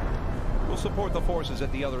to. We'll support the forces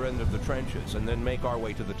at the other end of the trenches and then make our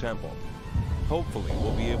way to the temple. Hopefully,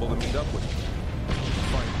 we'll be able to meet up with you.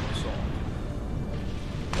 Final assault.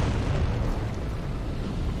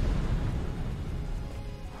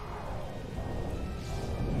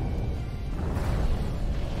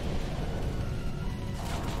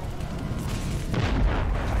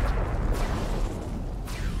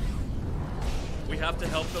 We have to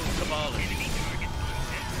help those Kabali.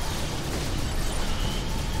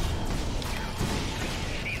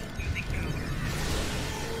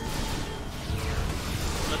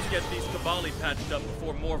 Let's get these Kabali patched up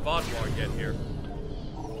before more Vaadwaur get here.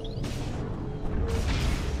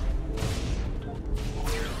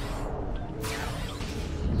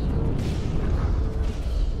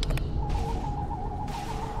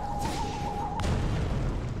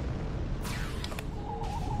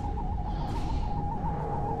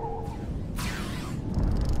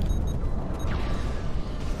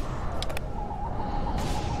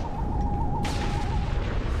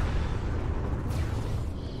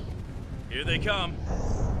 Here they come.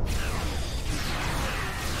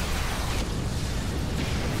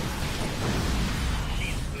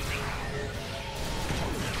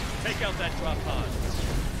 Take out that drop pod.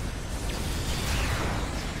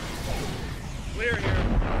 Clear here.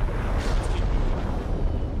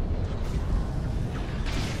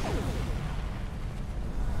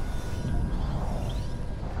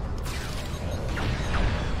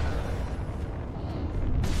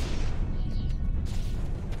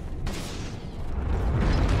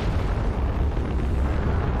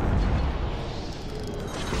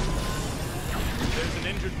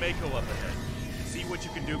 Mako up ahead. See what you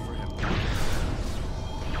can do for him.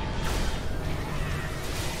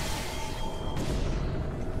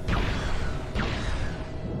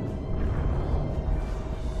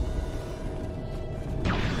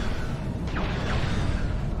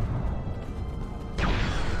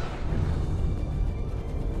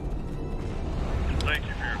 Thank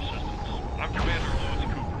you for your assistance. I'm Commander Lewis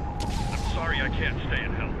Cooper. I'm sorry I can't stay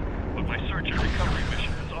and help, but my search and recovery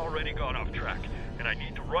mission has already gone off track, and I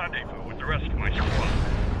need to rendezvous with the rest of my squad.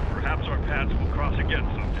 Perhaps our paths will cross again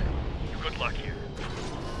someday. Good luck here.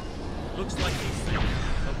 Looks like he's safe,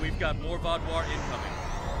 but we've got more Vaadwaur incoming.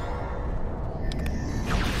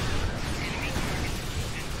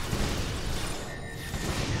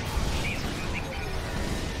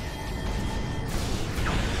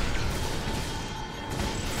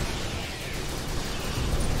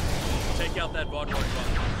 Take out that Vaadwaur truck,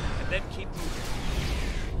 and then keep moving.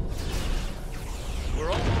 We're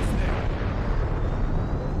almost there.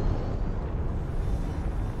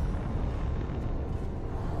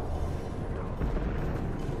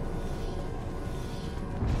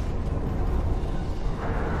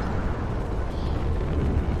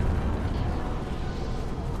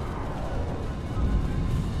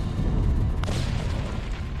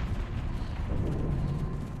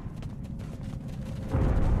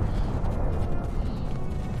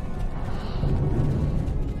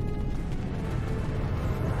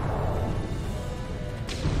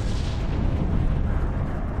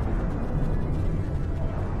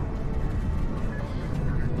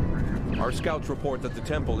 Our scouts report that the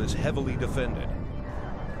temple is heavily defended.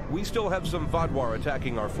 We still have some Vaadwaur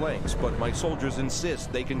attacking our flanks, but my soldiers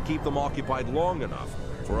insist they can keep them occupied long enough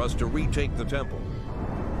for us to retake the temple.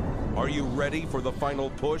 Are you ready for the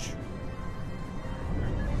final push?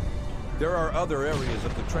 There are other areas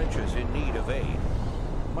of the trenches in need of aid.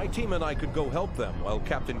 My team and I could go help them while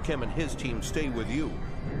Captain Kim and his team stay with you.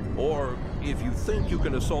 Or, if you think you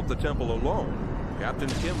can assault the temple alone, Captain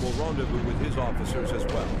Kim will rendezvous with his officers as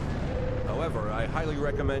well. However, I highly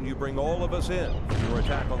recommend you bring all of us in for your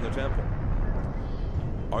attack on the temple.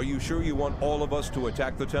 Are you sure you want all of us to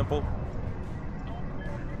attack the temple?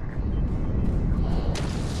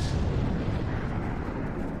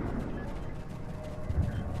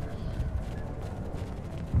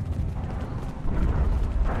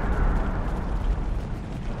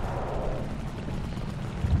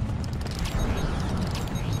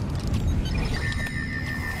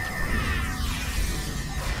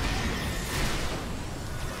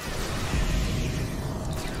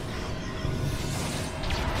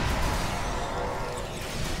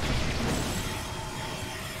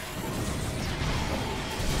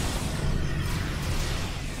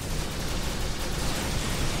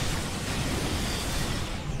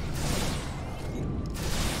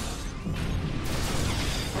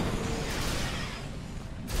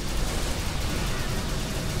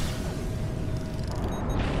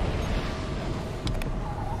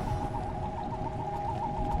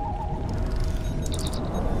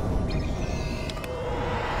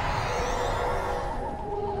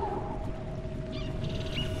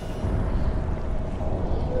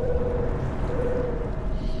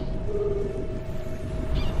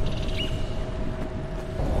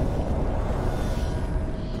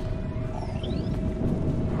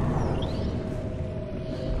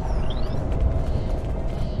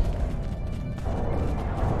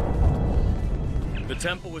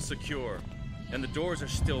 temple was secure, and the doors are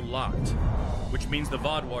still locked, which means the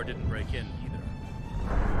Vaadwaur didn't break in either.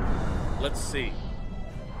 Let's see.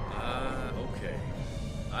 Okay.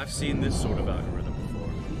 I've seen this sort of algorithm before.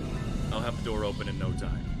 I'll have the door open in no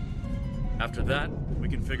time. After that, we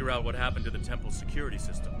can figure out what happened to the temple's security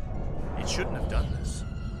system. It shouldn't have done this.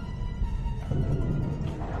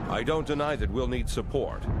 I don't deny that we'll need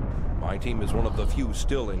support. My team is one of the few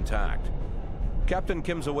still intact. Captain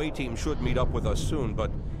Kim's away team should meet up with us soon,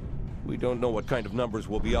 but we don't know what kind of numbers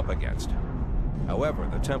we'll be up against. However,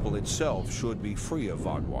 the temple itself should be free of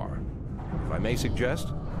Vaadwaur. If I may suggest,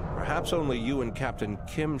 perhaps only you and Captain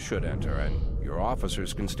Kim should enter, and your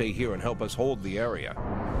officers can stay here and help us hold the area.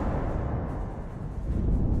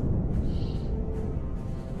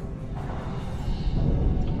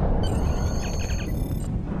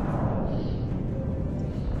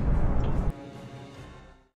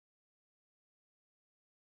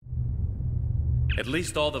 At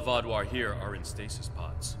least all the Vaadwaur here are in stasis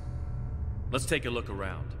pods. Let's take a look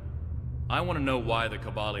around. I want to know why the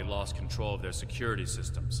Kabali lost control of their security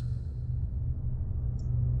systems.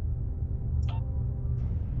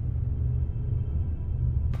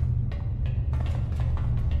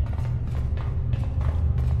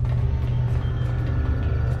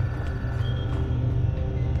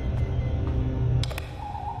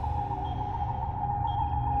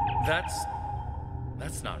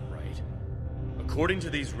 That's not right. According to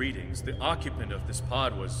these readings, the occupant of this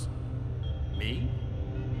pod was me?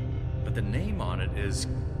 But the name on it is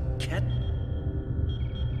Ket.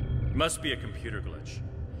 Must be a computer glitch.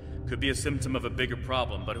 Could be a symptom of a bigger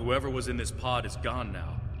problem, but whoever was in this pod is gone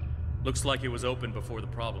now. Looks like it was open before the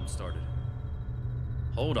problem started.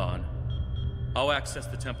 Hold on. I'll access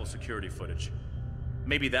the temple security footage.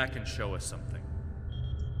 Maybe that can show us something.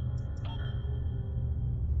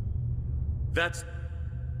 That's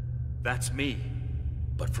me.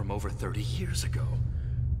 But from over 30 years ago.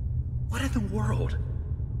 What in the world?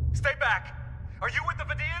 Stay back! Are you with the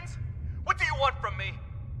Vidians? What do you want from me?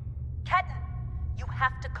 Ketan, you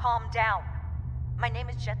have to calm down. My name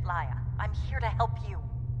is Jetlaya. I'm here to help you.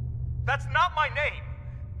 That's not my name!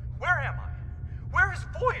 Where am I? Where is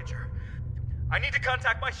Voyager? I need to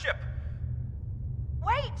contact my ship.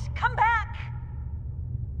 Wait! Come back!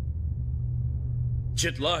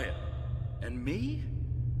 Jetlaya? And me?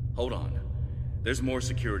 Hold on. There's more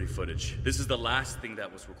security footage. This is the last thing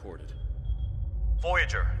that was recorded.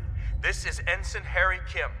 Voyager, this is Ensign Harry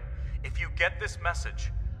Kim. If you get this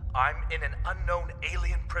message, I'm in an unknown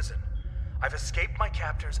alien prison. I've escaped my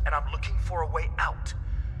captors and I'm looking for a way out.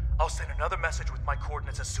 I'll send another message with my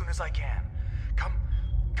coordinates as soon as I can.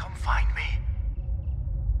 Come find me.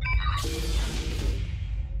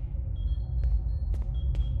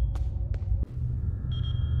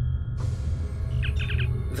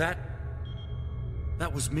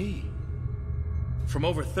 That was me. From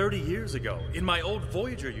over 30 years ago, in my old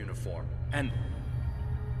Voyager uniform. And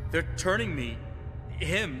they're turning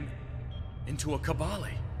him, into a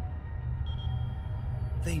Kabali.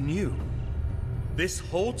 They knew. This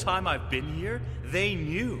whole time I've been here, they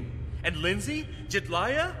knew. And Lindsay,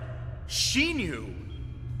 Jetlaya, she knew.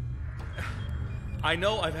 I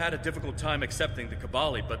know I've had a difficult time accepting the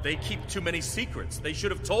Kabali, but they keep too many secrets. They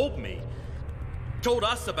should have told me. Told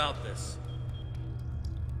us about this.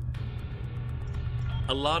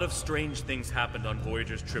 A lot of strange things happened on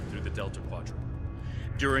Voyager's trip through the Delta Quadrant.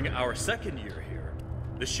 During our second year here,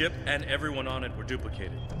 the ship and everyone on it were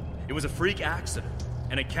duplicated. It was a freak accident,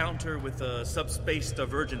 an encounter with a subspace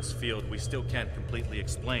divergence field we still can't completely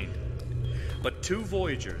explain. But two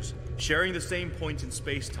Voyagers, sharing the same point in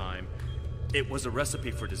space-time, it was a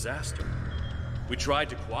recipe for disaster. We tried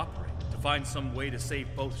to cooperate, to find some way to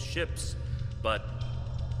save both ships, but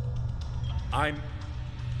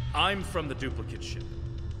I'm from the duplicate ship.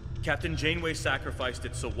 Captain Janeway sacrificed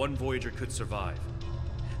it so one Voyager could survive.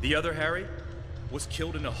 The other, Harry, was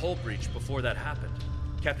killed in a hull breach before that happened.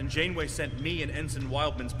 Captain Janeway sent me and Ensign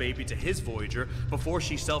Wildman's baby to his Voyager before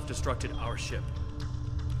she self-destructed our ship.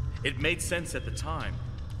 It made sense at the time.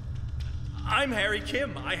 I'm Harry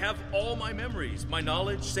Kim. I have all my memories, my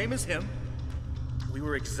knowledge, same as him. We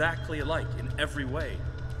were exactly alike in every way.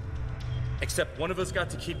 Except one of us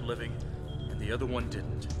got to keep living, and the other one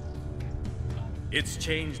didn't. It's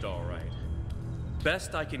changed, all right.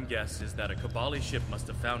 Best I can guess is that a Kabali ship must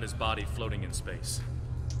have found his body floating in space.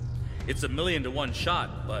 It's a 1,000,000 to 1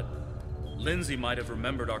 shot, but Lindsay might have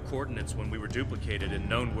remembered our coordinates when we were duplicated and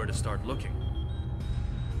known where to start looking.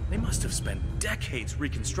 They must have spent decades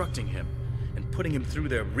reconstructing him and putting him through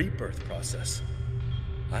their rebirth process.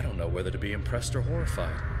 I don't know whether to be impressed or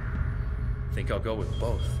horrified. Think I'll go with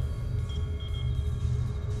both.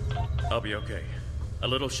 I'll be okay. A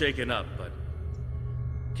little shaken up, but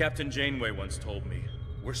Captain Janeway once told me,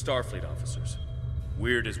 we're Starfleet officers.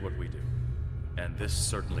 Weird is what we do. And this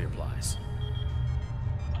certainly applies.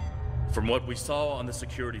 From what we saw on the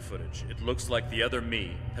security footage, it looks like the other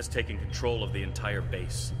me has taken control of the entire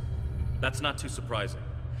base. That's not too surprising.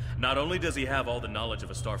 Not only does he have all the knowledge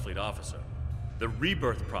of a Starfleet officer, the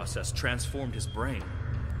rebirth process transformed his brain.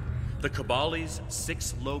 The Cabali's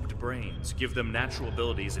 6-lobed brains give them natural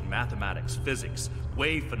abilities in mathematics, physics,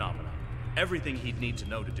 wave phenomena, everything he'd need to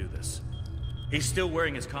know to do this. He's still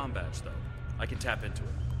wearing his comm badge, though. I can tap into it.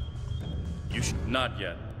 You should... Not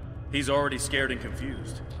yet. He's already scared and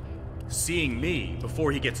confused. Seeing me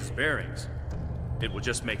before he gets his bearings, it will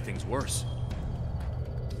just make things worse.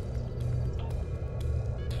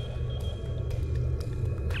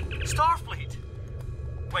 Starfleet!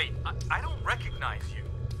 Wait, I don't recognize you.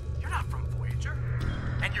 You're not from Voyager.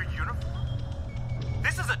 And your uniform?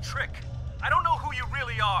 This is a trick. I don't know who you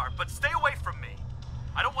really are, but stay away from me.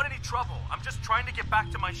 I don't want any trouble. I'm just trying to get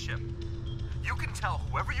back to my ship. You can tell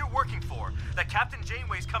whoever you're working for that Captain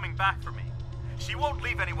Janeway's coming back for me. She won't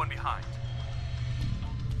leave anyone behind.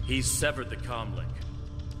 He's severed the comm link,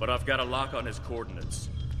 but I've got a lock on his coordinates.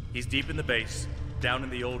 He's deep in the base, down in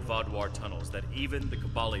the old Vaudoir tunnels that even the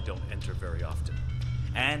Cabali don't enter very often.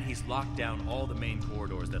 And he's locked down all the main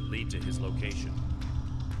corridors that lead to his location.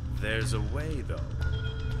 There's a way, though.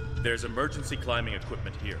 There's emergency climbing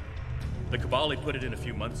equipment here. The Cabali put it in a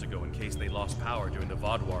few months ago in case they lost power during the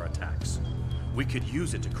Vaudoir attacks. We could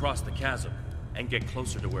use it to cross the chasm and get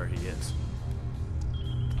closer to where he is.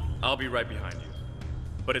 I'll be right behind you.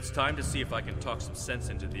 But it's time to see if I can talk some sense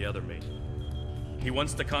into the other me. He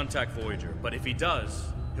wants to contact Voyager, but if he does,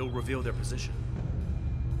 he'll reveal their position.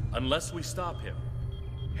 Unless we stop him,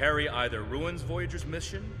 Harry either ruins Voyager's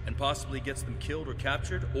mission and possibly gets them killed or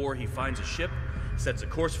captured, or he finds a ship, sets a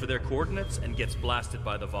course for their coordinates, and gets blasted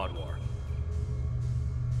by the Vaudoir.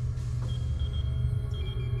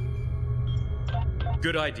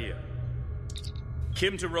 Good idea.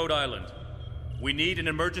 Kim to Rhode Island. We need an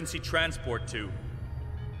emergency transport to...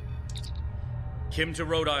 Kim to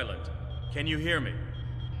Rhode Island. Can you hear me?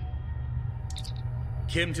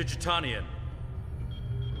 Kim to Chitanian.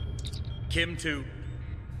 Kim to...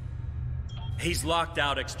 He's locked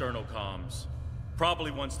out external comms.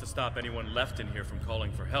 Probably wants to stop anyone left in here from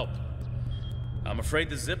calling for help. I'm afraid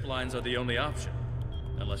the zip lines are the only option,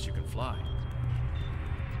 unless you can fly.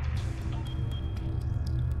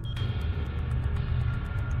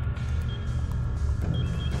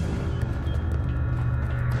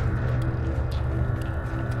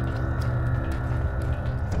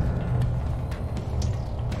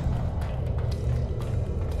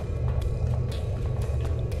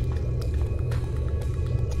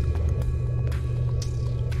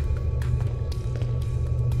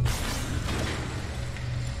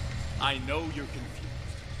 I know you're confused,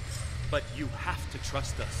 but you have to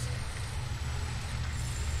trust us.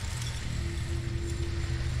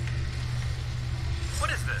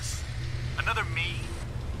 What is this? Another me?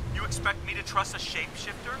 You expect me to trust a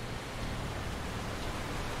shapeshifter?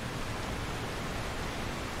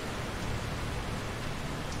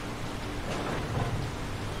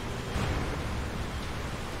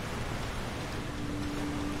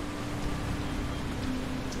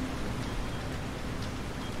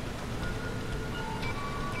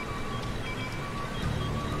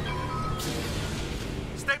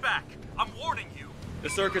 Stay back! I'm warning you! The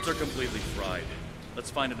circuits are completely fried. Let's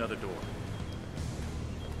find another door.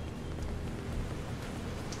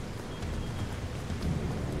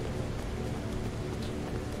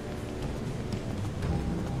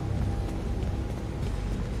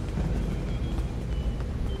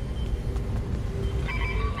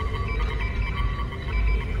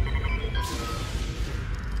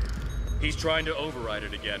 He's trying to override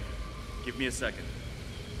it again. Give me a second.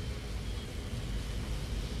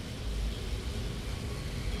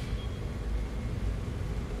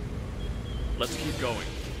 Let's keep going.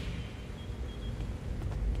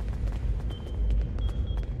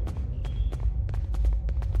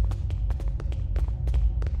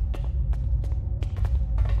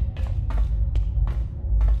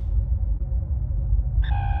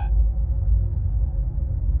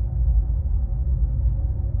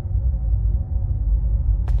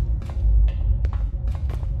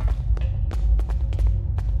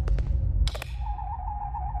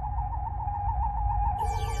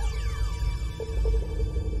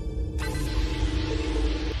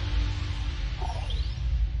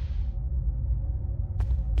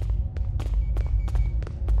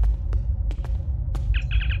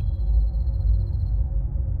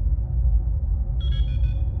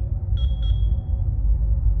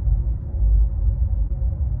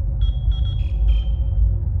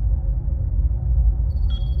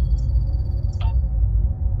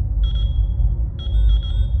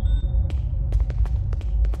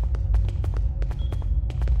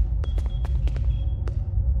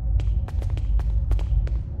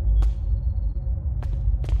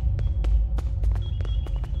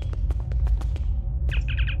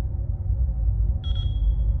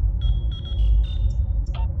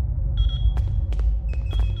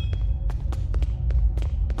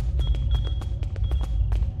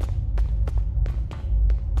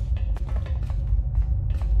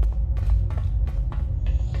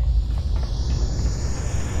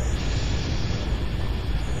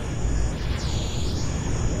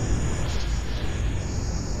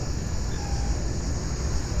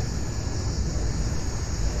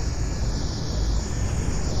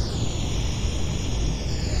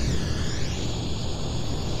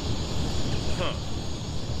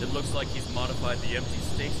 inside the empty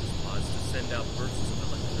stasis pods to send out bursts of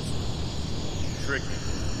electricity. Tricky.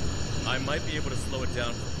 I might be able to slow it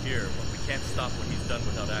down from here, but we can't stop what he's done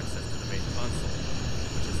without access to the main console,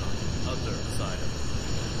 which is on the other side of it.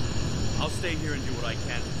 I'll stay here and do what I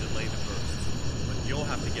can to delay the bursts, but you'll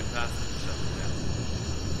have to get past it to shut them down.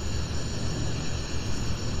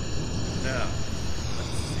 Now,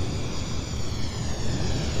 let's see.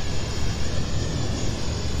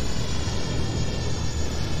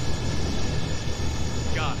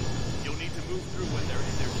 Got it. You'll need to move through when they're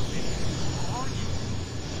in their position. Who are you?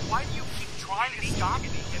 Why do you keep trying to stop me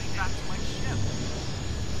getting back to my ship?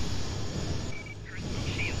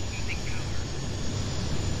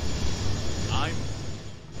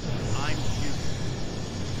 I'm you.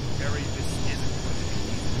 Harry, this isn't going to be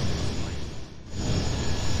easy to explain.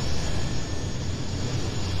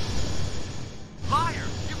 Liar!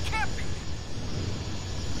 You can't be!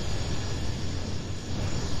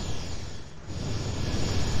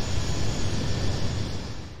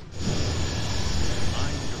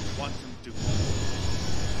 I'm your quantum dupe.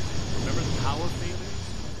 Remember the power failures?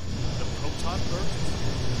 The proton bursts?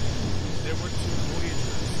 There were 2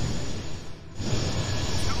 Voyagers.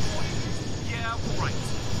 Yeah, right.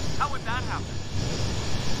 How would that happen?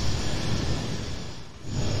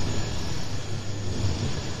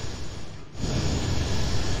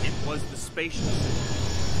 It was the spatial signal.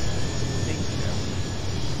 Think carefully.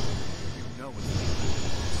 You know it's the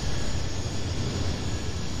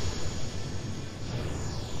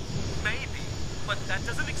Maybe, but that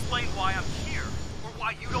doesn't explain why I'm here, or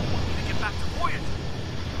why you don't want me to get back to Voyager.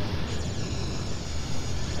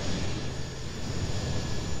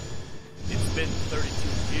 It's been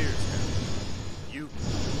 32 years now. You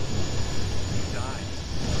died.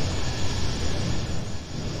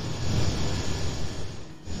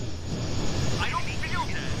 I don't feel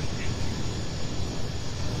dead.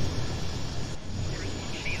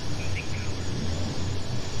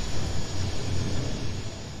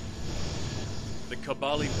 The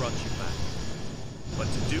Kabali brought you back. But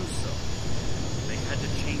to do so, they had to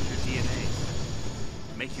change your DNA.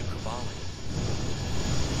 Make you Kabali.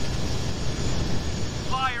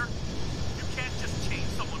 Liar! You can't just change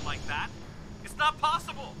someone like that. It's not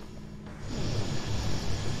possible.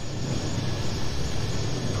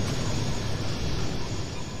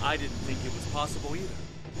 I didn't think it was possible either.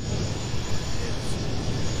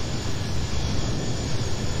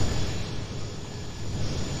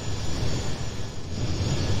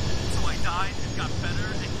 So I died and got better,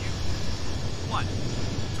 and you... what?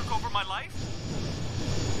 Took over my life?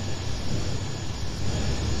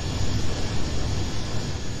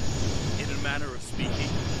 In a manner of speaking,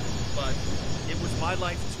 but it was my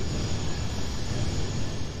life too.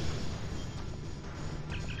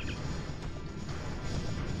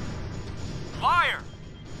 Liar!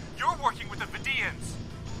 You're working with the Vidians!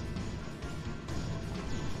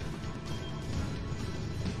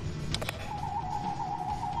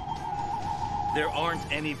 There aren't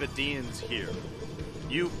any Vidians here.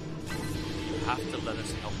 You have to let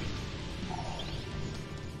us help you.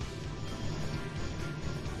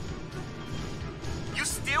 You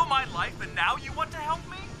steal my life and now you want to help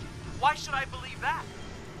me? Why should I believe that?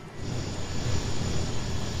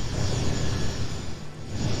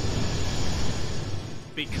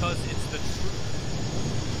 Because it's the truth.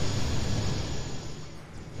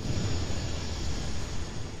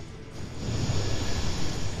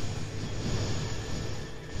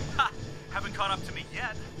 Ha! Haven't caught up to me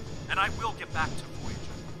yet, and I will get back to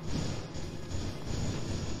Voyager.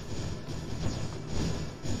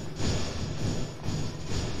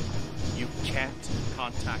 You can't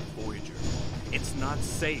contact Voyager. It's not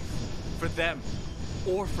safe. For them.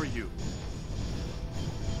 Or for you.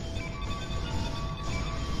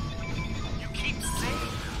 You keep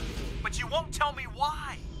saying that, but you won't tell me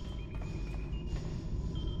why.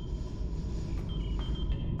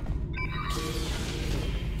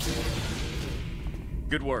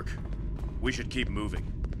 Good work. We should keep moving.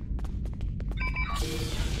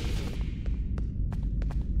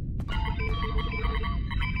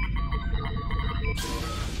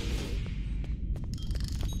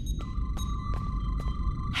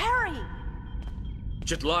 Harry!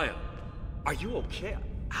 Jetlaya, are you okay?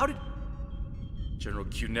 How did... General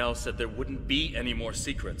Cunell said there wouldn't be any more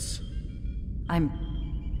secrets. I'm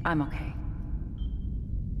okay.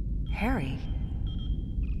 Harry,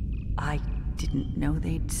 I didn't know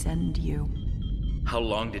they'd send you. How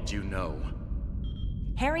long did you know?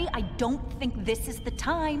 Harry, I don't think this is the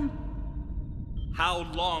time. How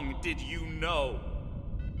long did you know?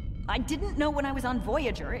 I didn't know when I was on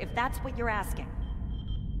Voyager, if that's what you're asking.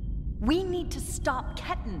 We need to stop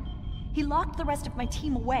Ketan. He locked the rest of my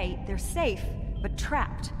team away. They're safe, but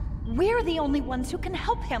trapped. We're the only ones who can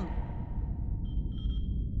help him.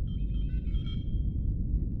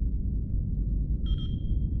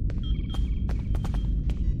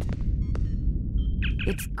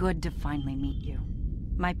 It's good to finally meet you.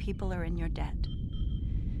 My people are in your debt.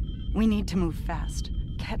 We need to move fast.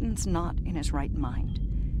 Ketten's not in his right mind.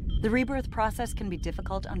 The rebirth process can be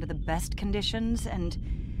difficult under the best conditions, and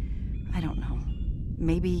I don't know.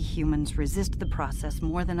 Maybe humans resist the process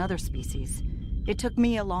more than other species. It took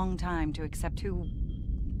me a long time to accept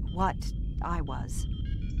what I was.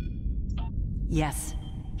 Yes,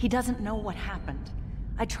 he doesn't know what happened.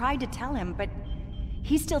 I tried to tell him, but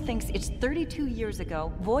he still thinks it's 32 years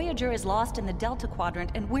ago, Voyager is lost in the Delta Quadrant,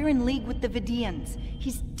 and we're in league with the Vidians.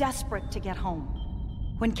 He's desperate to get home.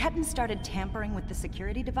 When Ketten started tampering with the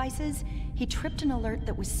security devices, he tripped an alert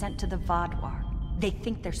that was sent to the Vaadwaur. They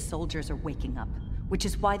think their soldiers are waking up, which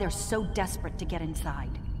is why they're so desperate to get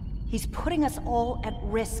inside. He's putting us all at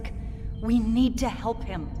risk. We need to help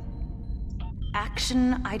him.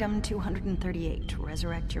 Action item 238.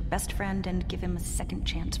 Resurrect your best friend and give him a second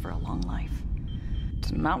chance for a long life.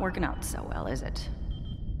 It's not working out so well, is it?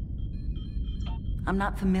 I'm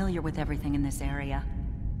not familiar with everything in this area.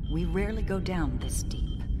 We rarely go down this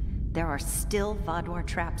deep. There are still Vaadwaur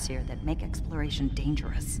traps here that make exploration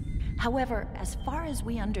dangerous. However, as far as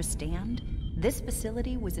we understand, this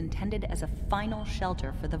facility was intended as a final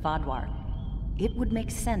shelter for the Vaadwaur. It would make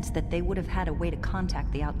sense that they would have had a way to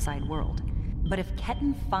contact the outside world. But if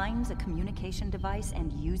Ketten finds a communication device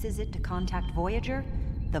and uses it to contact Voyager,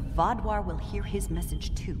 the Vaadwaur will hear his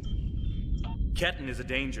message too. Ketten is a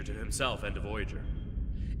danger to himself and to Voyager.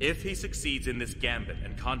 If he succeeds in this gambit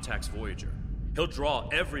and contacts Voyager, he'll draw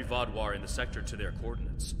every Vaadwaur in the sector to their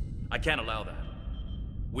coordinates. I can't allow that.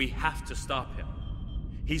 We have to stop him.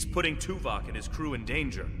 He's putting Tuvok and his crew in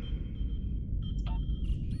danger.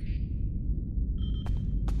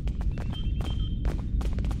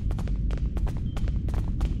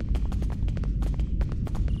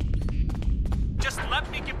 Just let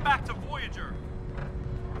me get back to Voyager!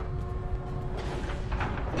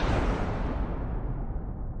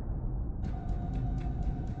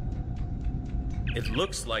 It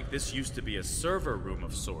looks like this used to be a server room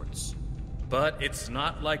of sorts. But it's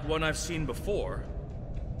not like one I've seen before.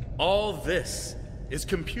 All this is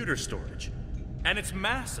computer storage. And it's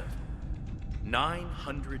massive.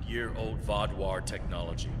 900-year-old Vaadwaur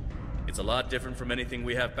technology. It's a lot different from anything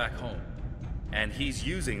we have back home. And he's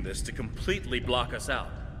using this to completely block us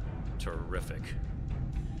out. Terrific.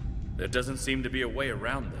 There doesn't seem to be a way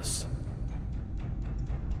around this.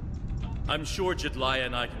 I'm sure Jedliah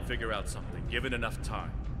and I can figure out something, given enough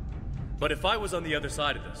time. But if I was on the other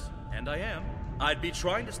side of this, and I am, I'd be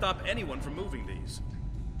trying to stop anyone from moving these.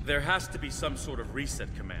 There has to be some sort of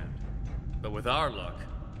reset command. But with our luck,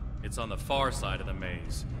 it's on the far side of the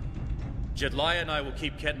maze. Jedliah and I will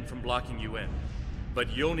keep Ketten from blocking you in.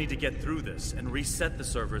 But you'll need to get through this and reset the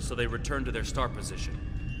servers so they return to their start position.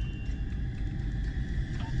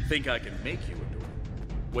 Think I can make you a door?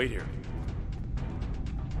 Wait here.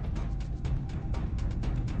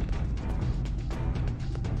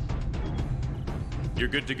 You're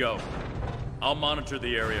good to go. I'll monitor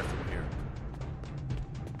the area from here.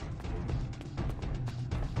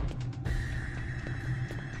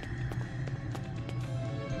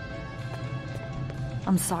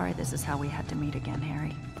 I'm sorry this is how we had to meet again,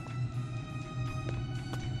 Harry.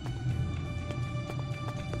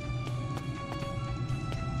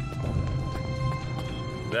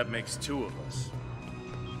 That makes two of us.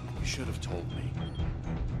 You should have told me.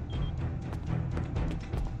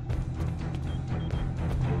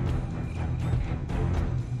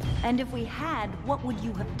 And if we had, what would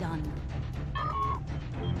you have done?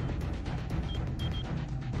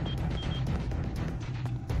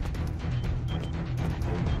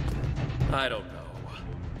 I don't know.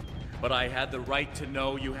 But I had the right to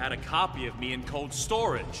know you had a copy of me in cold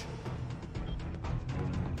storage.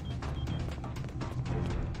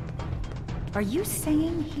 Are you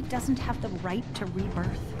saying he doesn't have the right to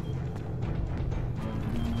rebirth?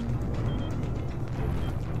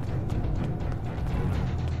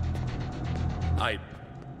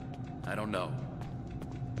 I don't know.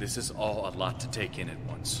 This is all a lot to take in at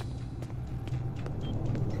once.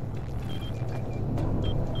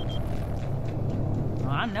 Well,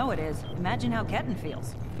 I know it is. Imagine how Ketten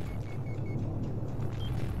feels.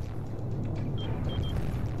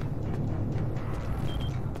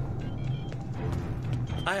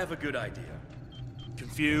 I have a good idea.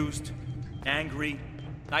 Confused, angry,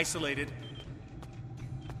 isolated.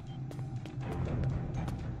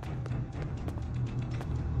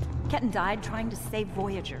 Ketten died trying to save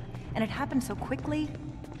Voyager. And it happened so quickly,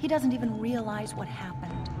 he doesn't even realize what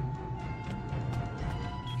happened.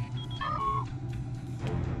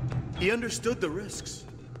 He understood the risks,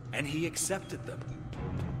 and he accepted them.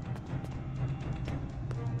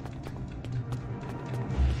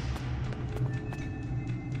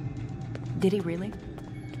 Did he really?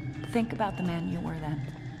 Think about the man you were then.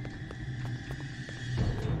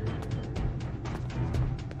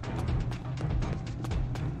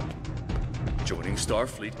 Joining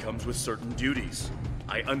Starfleet comes with certain duties.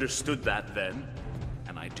 I understood that then,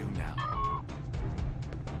 and I do now.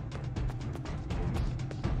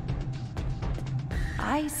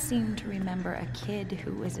 I seem to remember a kid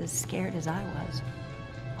who was as scared as I was.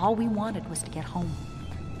 All we wanted was to get home.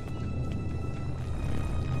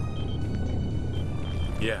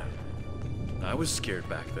 Yeah, I was scared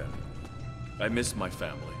back then. I missed my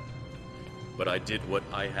family. But I did what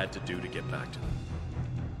I had to do to get back to them.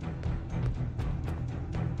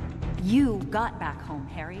 You got back home,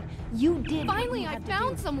 Harry. You did. Finally, what you I had to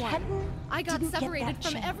found do. someone. Ketten I got didn't get separated that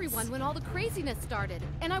from chance. everyone when all the craziness started,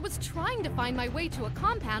 and I was trying to find my way to a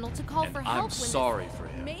comm panel to call And for help I'm when sorry this for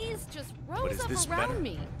him. maze just But rose is up this around better?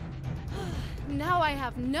 me. Now I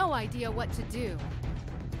have no idea what to do.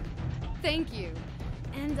 Thank you.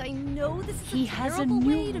 And I know this is He a has a terrible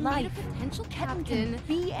new way to life. meet a potential Ketten captain. can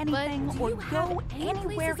be anything but do or you have go any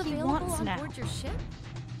anywhere places he available wants on now. board your ship?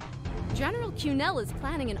 General Cunell is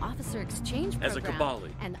planning an officer exchange As a program,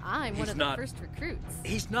 Kabali, and I'm one he's of not- the first recruits.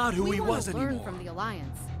 He's not who we he want was to learn anymore. from the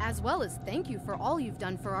Alliance, as well as thank you for all you've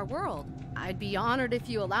done for our world. I'd be honored if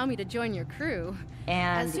you allow me to join your crew.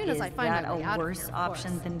 And as soon as is I find that my way a out of worse here, of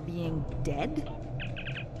option course. than being dead?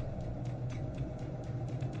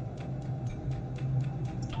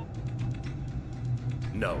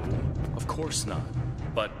 No, of course not.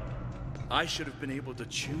 But I should have been able to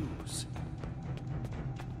choose.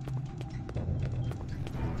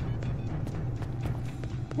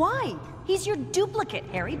 Why? He's your duplicate,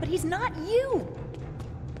 Harry, but he's not you.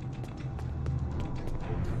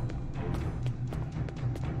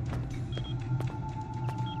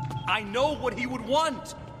 I know what he would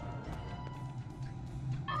want!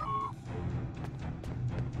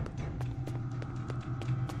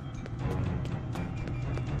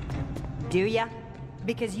 Do ya?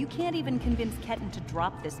 Because you can't even convince Ketten to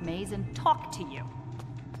drop this maze and talk to you.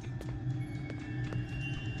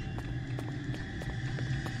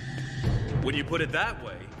 When you put it that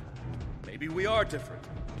way, maybe we are different.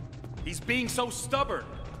 He's being so stubborn.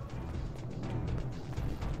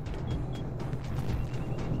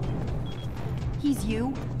 He's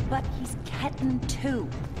you, but he's Ketten too.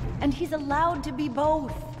 And he's allowed to be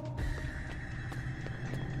both.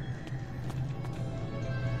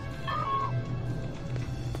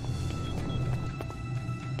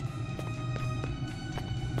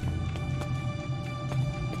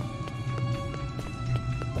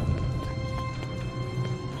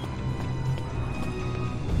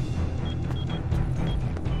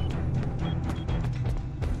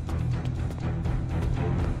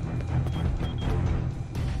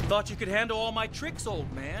 Thought you could handle all my tricks,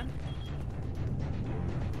 old man.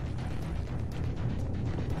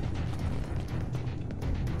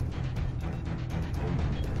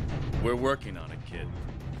 We're working on it, kid.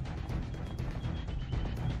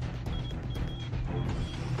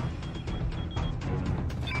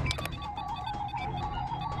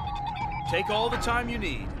 Take all the time you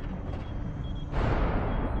need.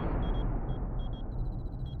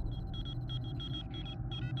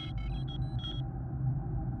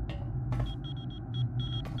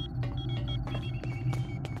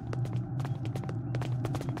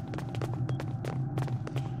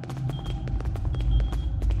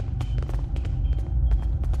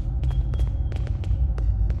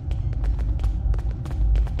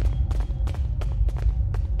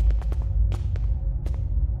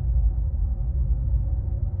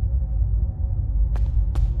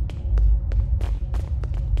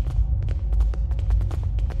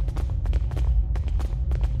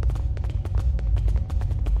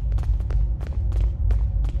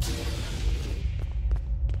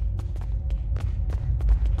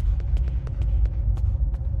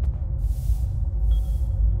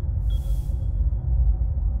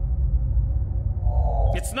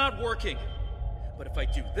 It's not working. But if I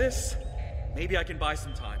do this, maybe I can buy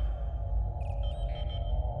some time.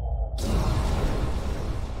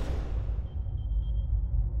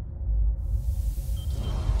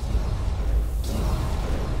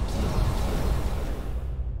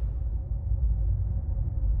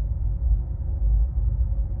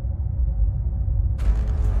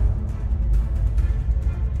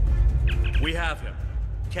 We have him.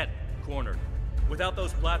 Ketten, cornered. Without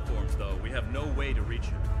those platforms, though, we have no way to reach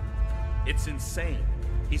him. It's insane.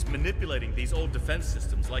 He's manipulating these old defense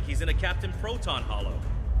systems like he's in a Captain Proton Hollow.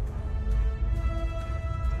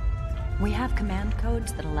 We have command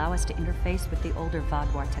codes that allow us to interface with the older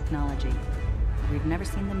Vadwar technology. We've never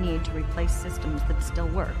seen the need to replace systems that still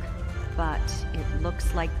work. But it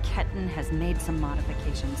looks like Ketten has made some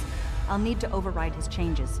modifications. I'll need to override his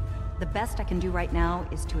changes. The best I can do right now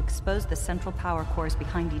is to expose the central power cores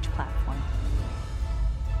behind each platform.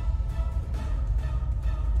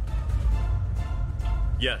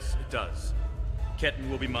 Yes, it does.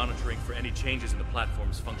 Ketten will be monitoring for any changes in the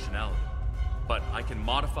platform's functionality. But I can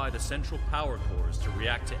modify the central power cores to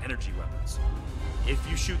react to energy weapons. If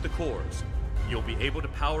you shoot the cores, you'll be able to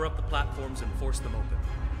power up the platforms and force them open.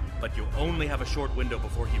 But you'll only have a short window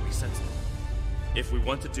before he resets them. If we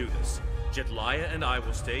want to do this, Jetlaya and I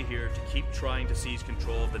will stay here to keep trying to seize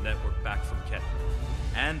control of the network back from Ketten.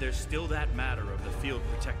 And there's still that matter of the field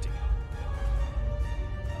protecting it.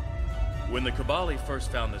 When the Kabali first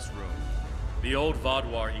found this room, the old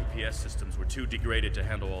Vadwar EPS systems were too degraded to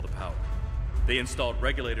handle all the power. They installed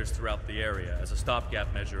regulators throughout the area as a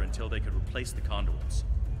stopgap measure until they could replace the conduits.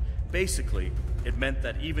 Basically, it meant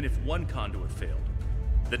that even if one conduit failed,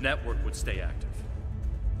 the network would stay active.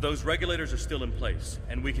 Those regulators are still in place,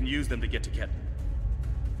 and we can use them to get to Ketten.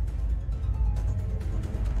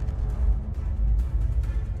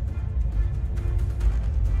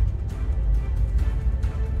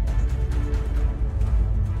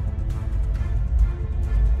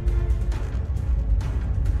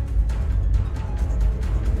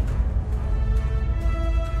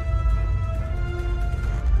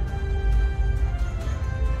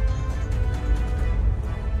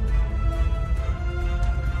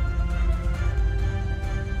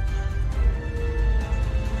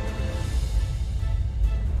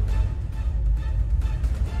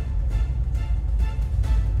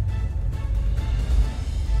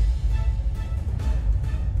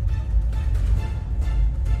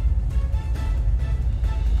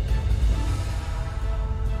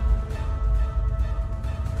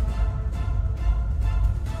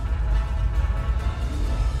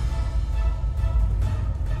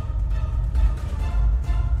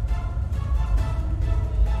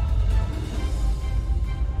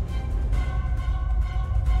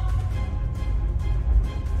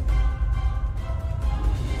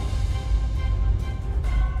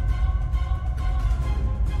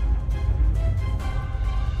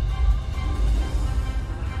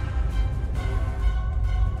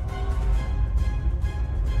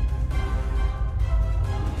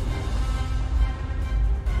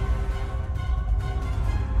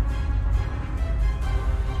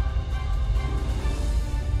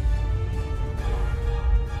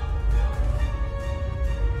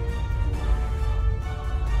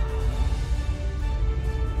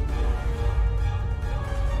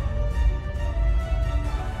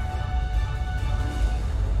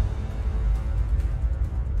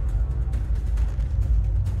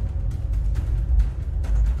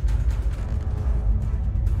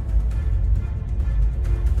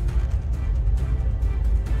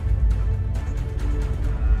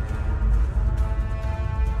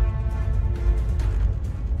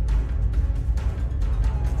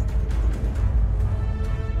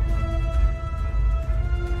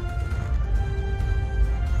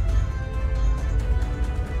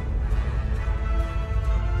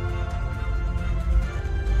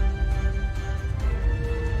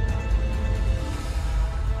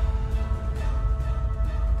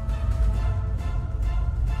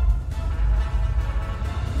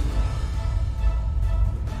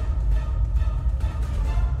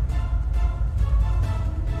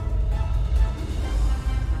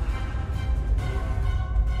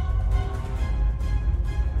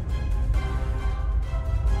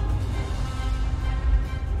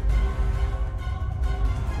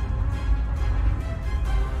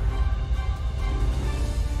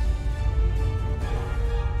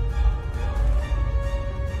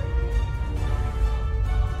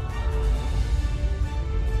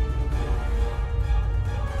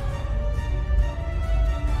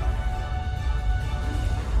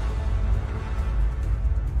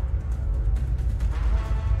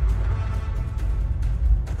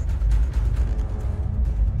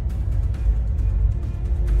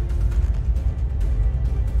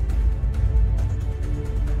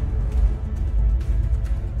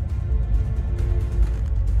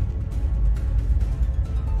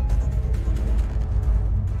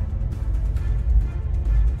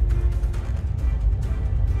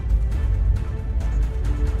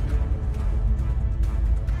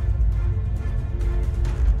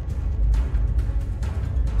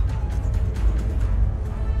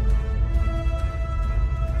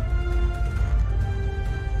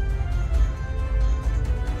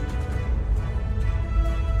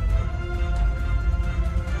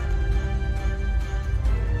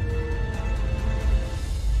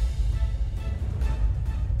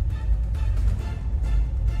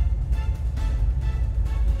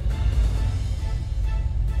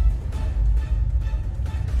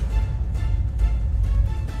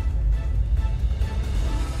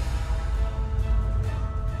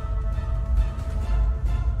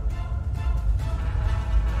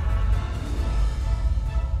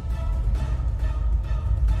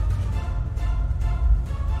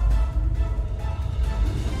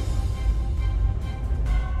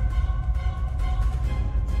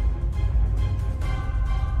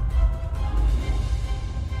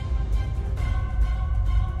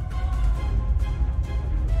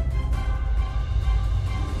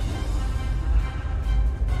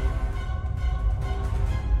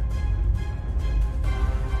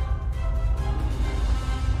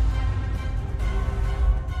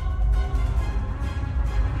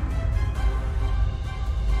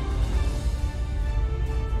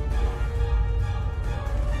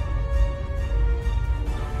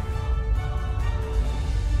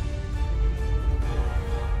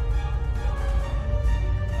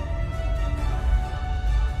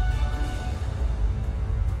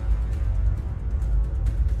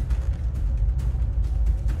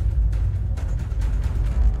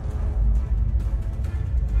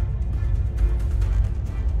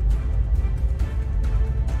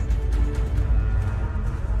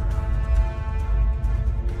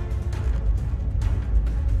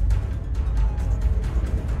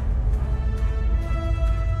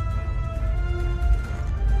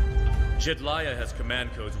 Jedliah has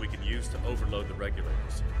command codes we can use to overload the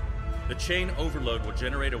regulators. The chain overload will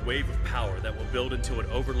generate a wave of power that will build until it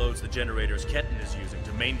overloads the generators Ketan is using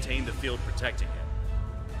to maintain the field protecting him.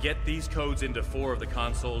 Get these codes into 4 of the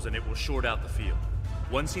consoles and it will short out the field.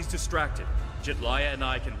 Once he's distracted, Jedliah and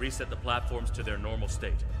I can reset the platforms to their normal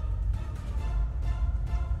state.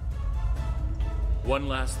 One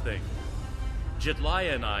last thing.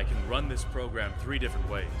 Jedliah and I can run this program 3 different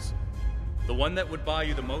ways. The one that would buy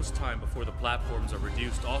you the most time before the platforms are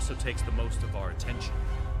reduced also takes the most of our attention.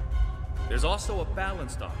 There's also a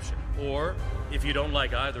balanced option, or, if you don't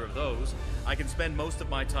like either of those, I can spend most of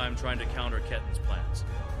my time trying to counter Ketan's plans.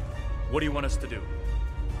 What do you want us to do?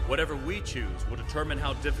 Whatever we choose will determine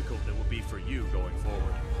how difficult it will be for you going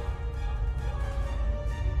forward.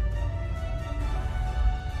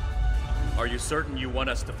 Are you certain you want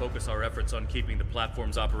us to focus our efforts on keeping the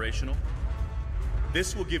platforms operational?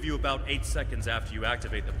 This will give you about 8 seconds after you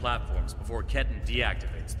activate the platforms before Ketan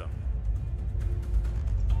deactivates them.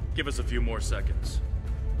 Give us a few more seconds.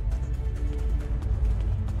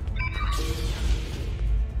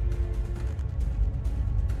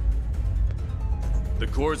 The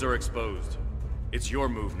cores are exposed. It's your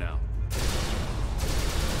move now.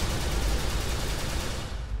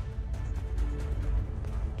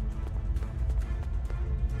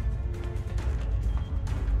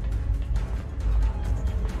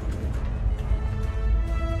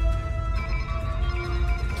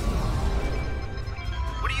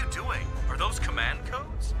 What are you doing? Are those command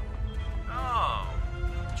codes? Oh,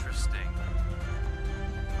 interesting.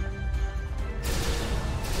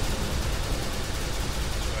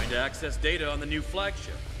 Trying to access data on the new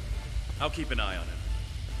flagship. I'll keep an eye on it.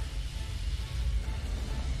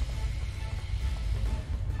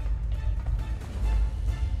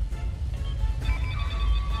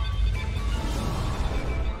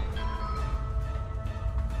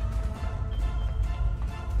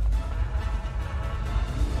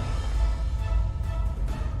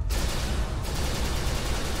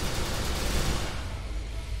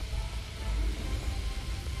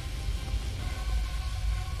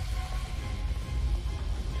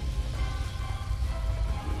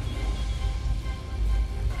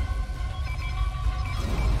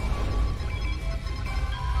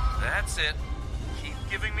 That's it. Keep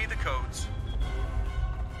giving me the codes.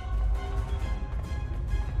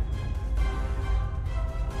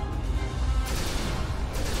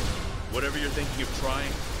 Whatever you're thinking of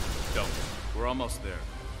trying, don't. We're almost there.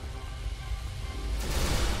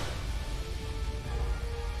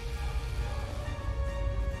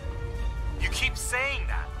 You keep saying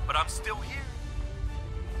that, but I'm still here.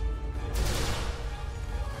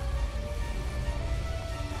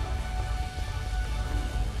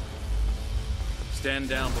 Stand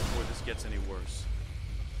down before this gets any worse.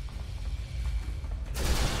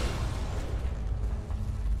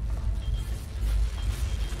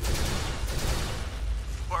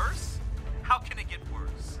 Worse? How can it get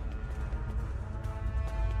worse?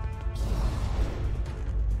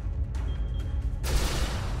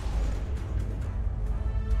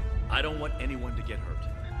 I don't want anyone to get hurt.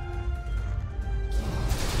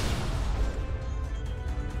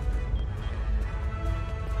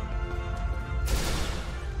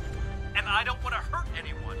 I don't want to hurt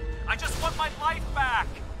anyone. I just want my life back.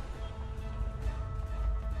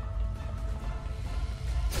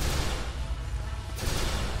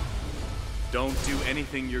 Don't do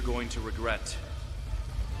anything you're going to regret.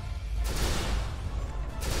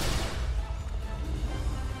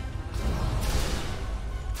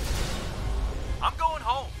 I'm going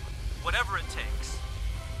home, whatever it takes.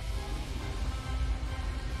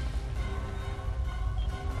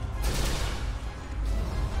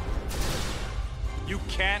 You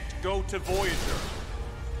can't go to Voyager.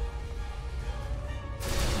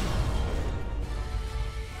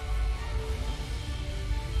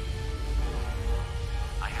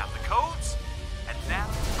 I have the codes, and now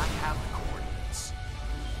I have the coordinates.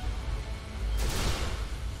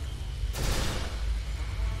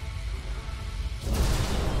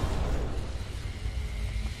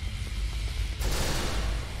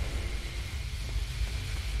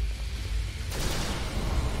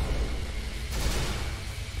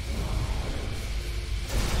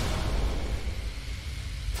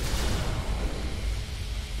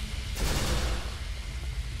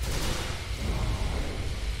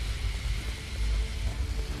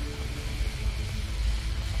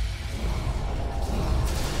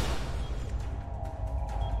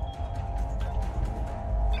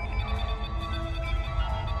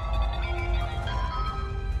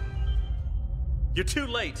 You're too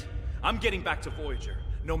late. I'm getting back to Voyager,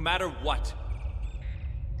 no matter what.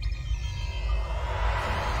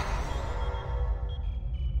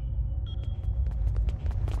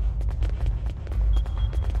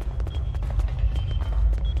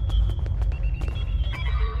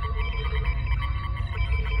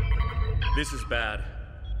 This is bad.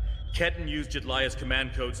 Ketten used Jedliah's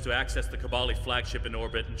command codes to access the Kabali flagship in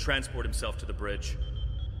orbit and transport himself to the bridge.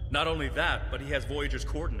 Not only that, but he has Voyager's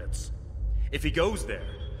coordinates. If he goes there,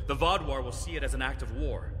 the Vaadwaur will see it as an act of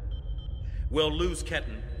war. We'll lose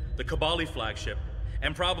Ketten, the Kabali flagship,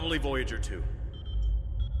 and probably Voyager too.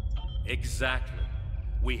 Exactly.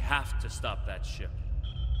 We have to stop that ship.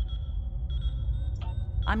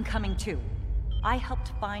 I'm coming too. I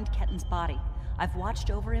helped find Ketten's body. I've watched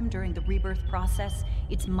over him during the rebirth process.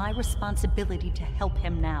 It's my responsibility to help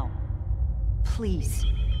him now. Please,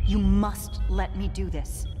 you must let me do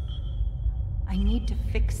this. I need to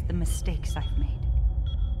fix the mistakes I've made.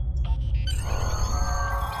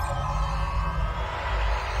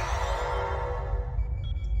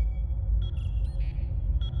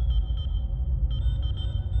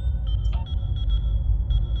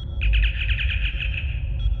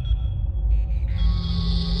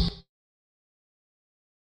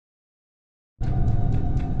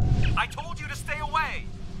 I told you to stay away!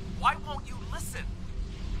 Why won't you listen?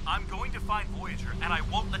 I'm going to find Voyager, and I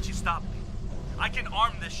won't let you stop me. I can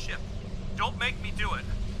arm this ship. Don't make me do it.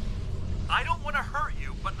 I don't want to hurt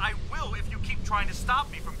you, but I will if you keep trying to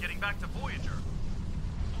stop me from getting back to Voyager.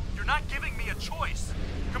 You're not giving me a choice.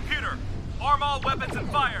 Computer, arm all weapons and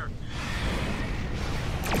fire!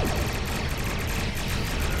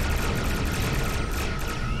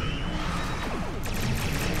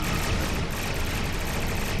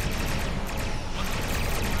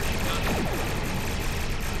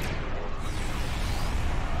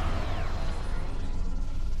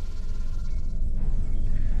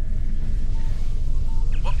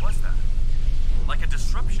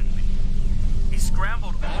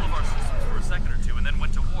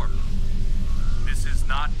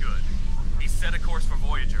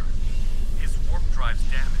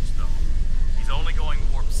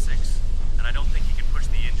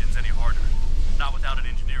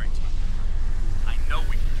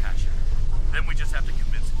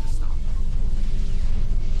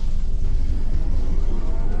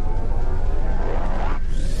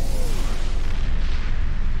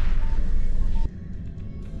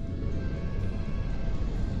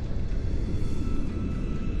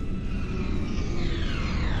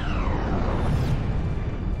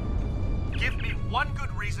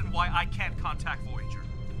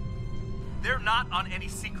 Any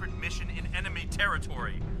secret mission in enemy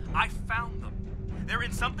territory. I found them. They're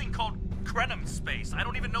in something called Krenim space. I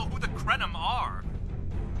don't even know who the Krenim are.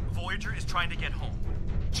 Voyager is trying to get home,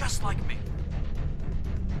 just like me.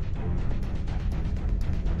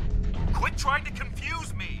 Quit trying to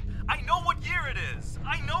confuse me. I know what year it is.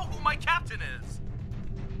 I know who my captain is.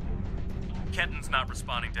 Ketten's not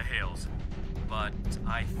responding to hails, but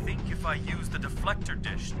I think if I use the deflector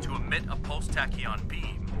dish to emit a pulse tachyon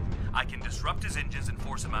beam, I can disrupt his engines and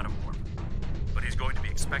force him out of warp. But he's going to be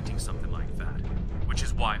expecting something like that, which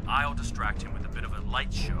is why I'll distract him with a bit of a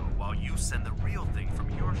light show while you send the real thing from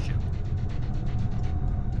your ship.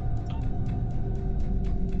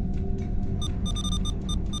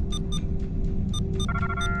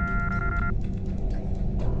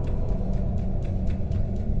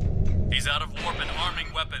 He's out of warp and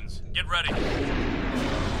arming weapons. Get ready.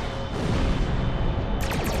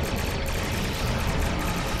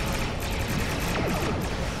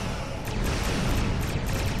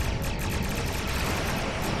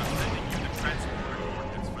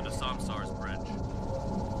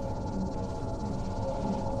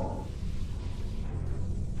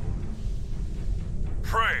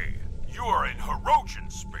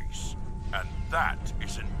 Space, and that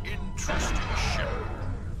is an interesting ship.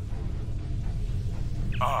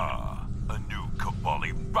 Ah, a new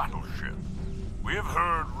Kabali battleship. We have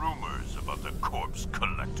heard rumors about the corpse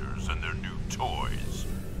collectors and their new toys.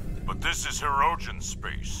 But this is Hirogen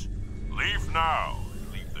space. Leave now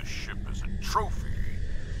and leave the ship as a trophy.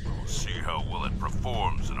 We'll see how well it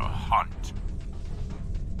performs in a hunt.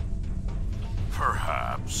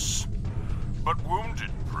 Perhaps. But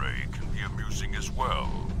wounded prey can be amusing as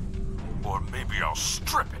well. Or maybe I'll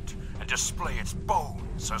strip it and display its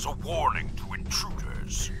bones as a warning to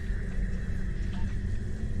intruders.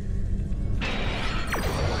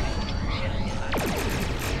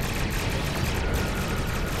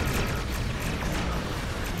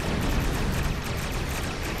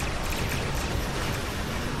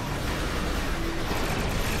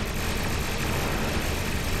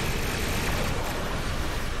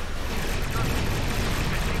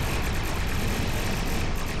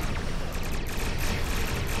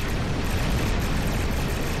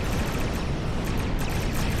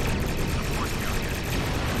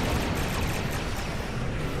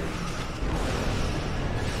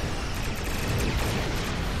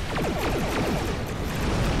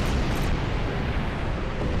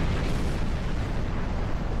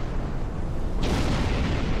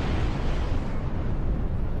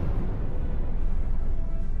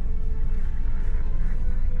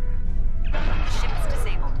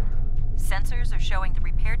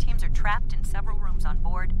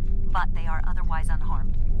 otherwise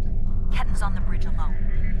unharmed. Ketten's on the bridge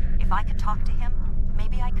alone. If I could talk to him,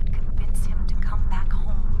 maybe I could convince him to come back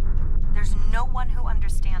home. There's no one who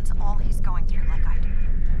understands all he's going through like I do.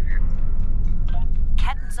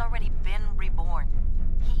 Ketten's already been reborn.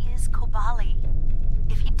 He is Kobali.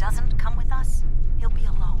 If he doesn't come with us, he'll be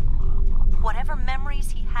alone. Whatever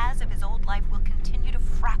memories he has of his old life will continue to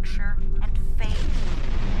fracture and fade.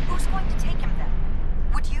 Who's going to take him then?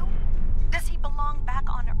 Would you? Does he belong back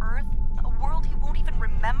on Earth? A world he won't even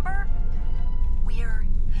remember? We're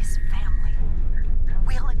his family.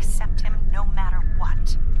 We'll accept him no matter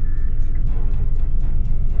what.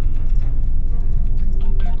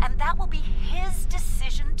 And that will be his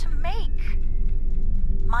decision to make.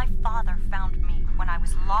 My father found me when I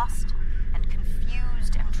was lost and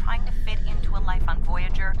confused and trying to fit into a life on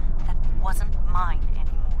Voyager that wasn't mine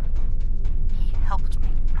anymore. He helped me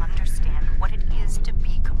understand what it is to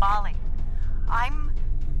be Kobali. I'm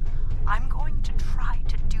going to try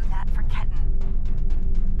to do that for Ketten.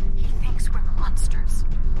 He thinks we're monsters,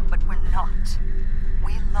 but we're not.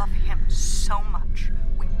 We love him so much.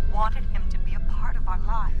 We wanted him to be a part of our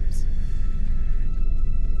lives.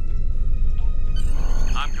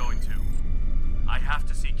 I'm going to. I have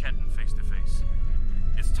to see Ketten face to face.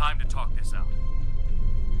 It's time to talk this out.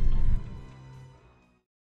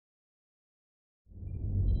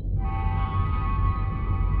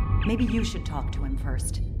 Maybe you should talk to him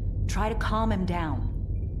first. Try to calm him down.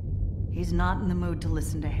 He's not in the mood to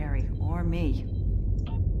listen to Harry or me.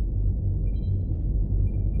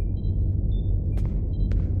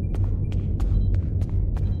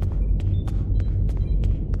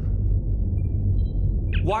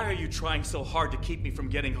 Why are you trying so hard to keep me from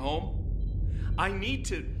getting home? I need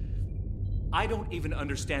to... I don't even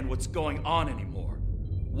understand what's going on anymore.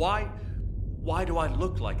 Why do I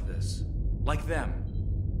look like this? Like them?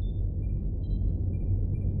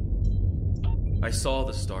 I saw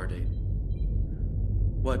the stardate.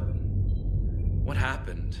 What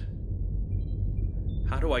happened?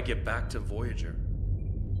 How do I get back to Voyager?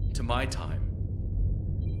 To my time?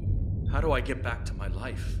 How do I get back to my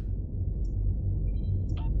life?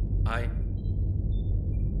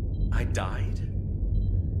 I died?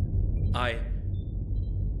 I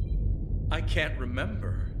can't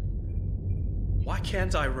remember. Why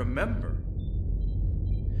can't I remember?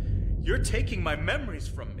 You're taking my memories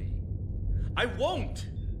from me. I won't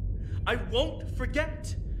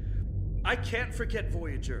forget. I can't forget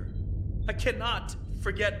Voyager. I cannot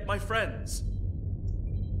forget my friends.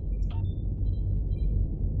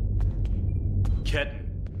 Ketten,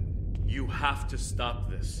 you have to stop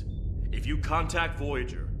this. If you contact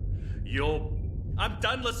Voyager, I'm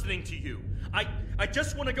done listening to you. I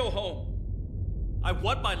just want to go home. I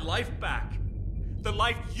want my life back. The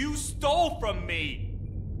life you stole from me.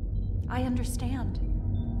 I understand.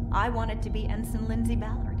 I wanted to be Ensign Lindsay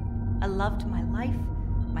Ballard. I loved my life,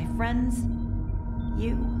 my friends,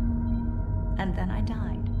 you. And then I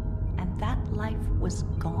died. And that life was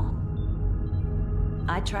gone.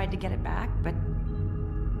 I tried to get it back, but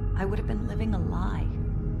I would have been living a lie.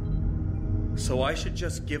 So I should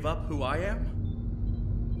just give up who I am?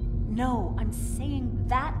 No, I'm saying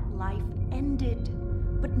that life ended.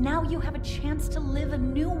 But now you have a chance to live a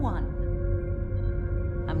new one.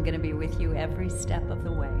 I'm gonna be with you every step of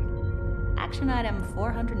the way. Action item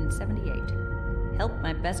 478. Help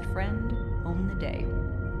my best friend own the day.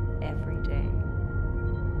 Every day.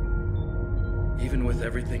 Even with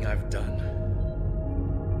everything I've done.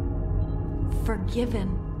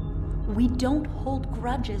 Forgiven. We don't hold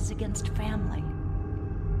grudges against family.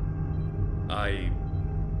 I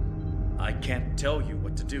can't tell you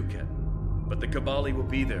what to do, Ketten. But the Kobali will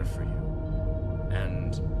be there for you.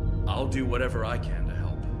 And I'll do whatever I can to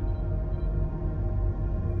help.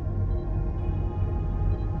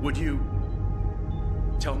 Would you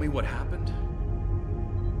tell me what happened?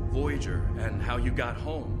 Voyager and how you got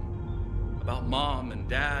home. About Mom and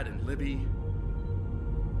Dad and Libby.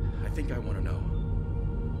 I think I want to know.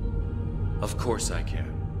 Of course I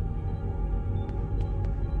can.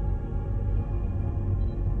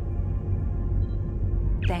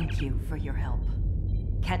 Thank you for your help.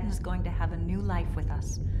 Ketten's going to have a new life with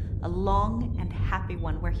us. A long and happy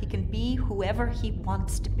one where he can be whoever he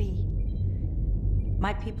wants to be.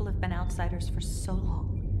 My people have been outsiders for so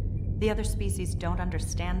long. The other species don't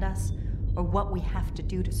understand us or what we have to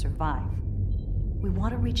do to survive. We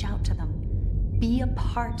want to reach out to them. Be a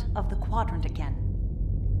part of the Quadrant again.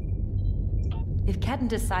 If Ketten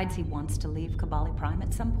decides he wants to leave Kobali Prime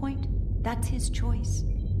at some point, that's his choice.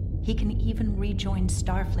 He can even rejoin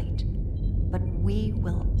Starfleet, but we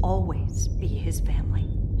will always be his family.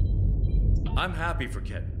 I'm happy for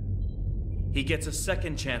Ketten. He gets a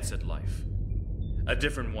second chance at life. A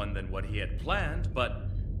different one than what he had planned, but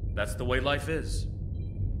that's the way life is.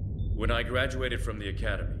 When I graduated from the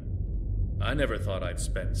academy, I never thought I'd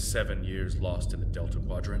spend 7 years lost in the Delta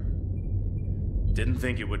Quadrant. Didn't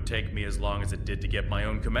think it would take me as long as it did to get my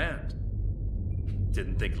own command.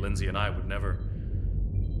 Didn't think Lindsay and I would never...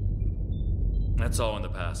 That's all in the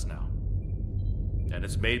past now. And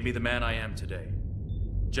it's made me the man I am today.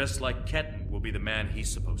 Just like Ketten will be the man he's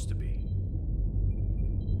supposed to be.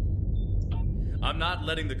 I'm not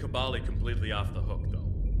letting the Kabali completely off the hook,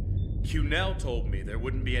 though. Cunell told me there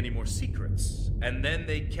wouldn't be any more secrets, and then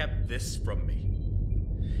they kept this from me.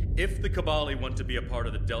 If the Kabali want to be a part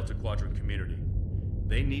of the Delta Quadrant community,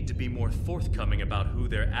 they need to be more forthcoming about who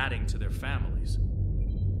they're adding to their families.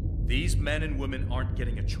 These men and women aren't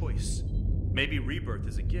getting a choice. Maybe rebirth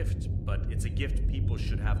is a gift, but it's a gift people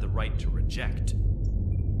should have the right to reject.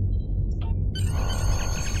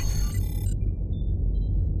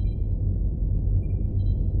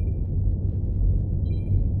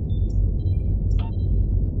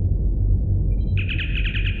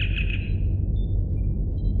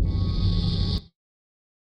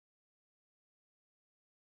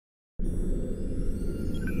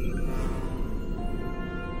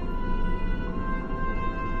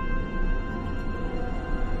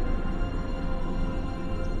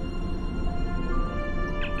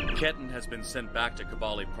 Ketten has been sent back to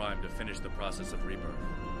Kabali Prime to finish the process of rebirth.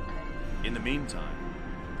 In the meantime,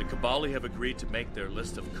 the Kabali have agreed to make their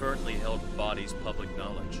list of currently held bodies public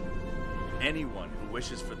knowledge. Anyone who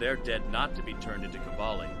wishes for their dead not to be turned into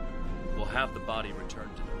Kabali will have the body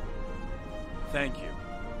returned to them. Thank you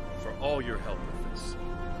for all your help with this.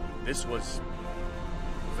 This was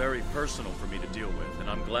very personal for me to deal with, and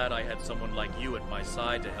I'm glad I had someone like you at my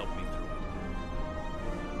side to help me through it.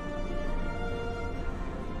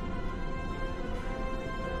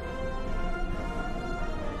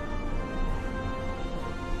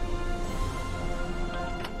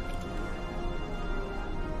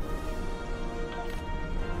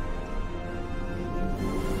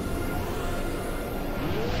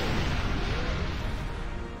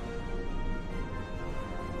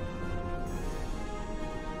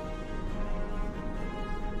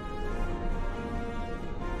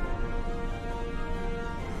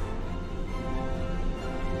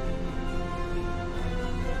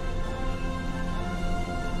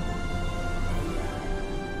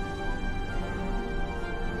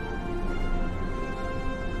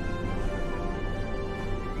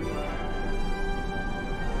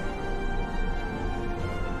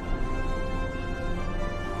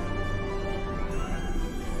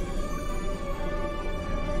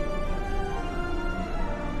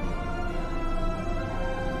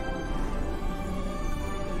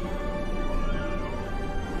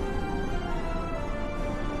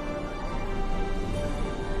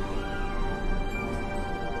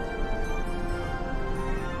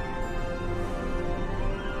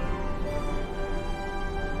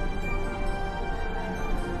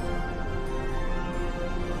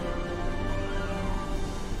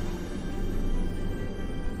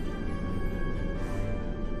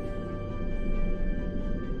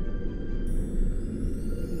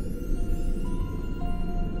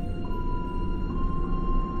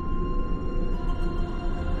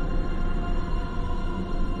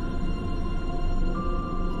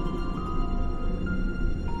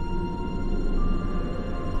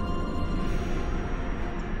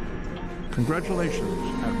 Congratulations,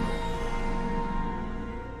 Admiral.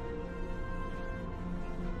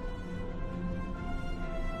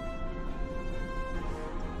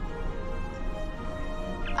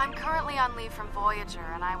 I'm currently on leave from Voyager,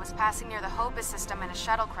 and I was passing near the Hopus system in a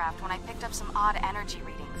shuttlecraft when I picked up some odd energy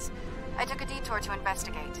readings. I took a detour to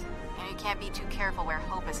investigate. You can't be too careful where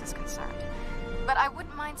Hopus is concerned. But I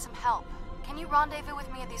wouldn't mind some help. Can you rendezvous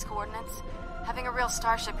with me at these coordinates? Having a real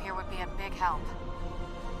starship here would be a big help.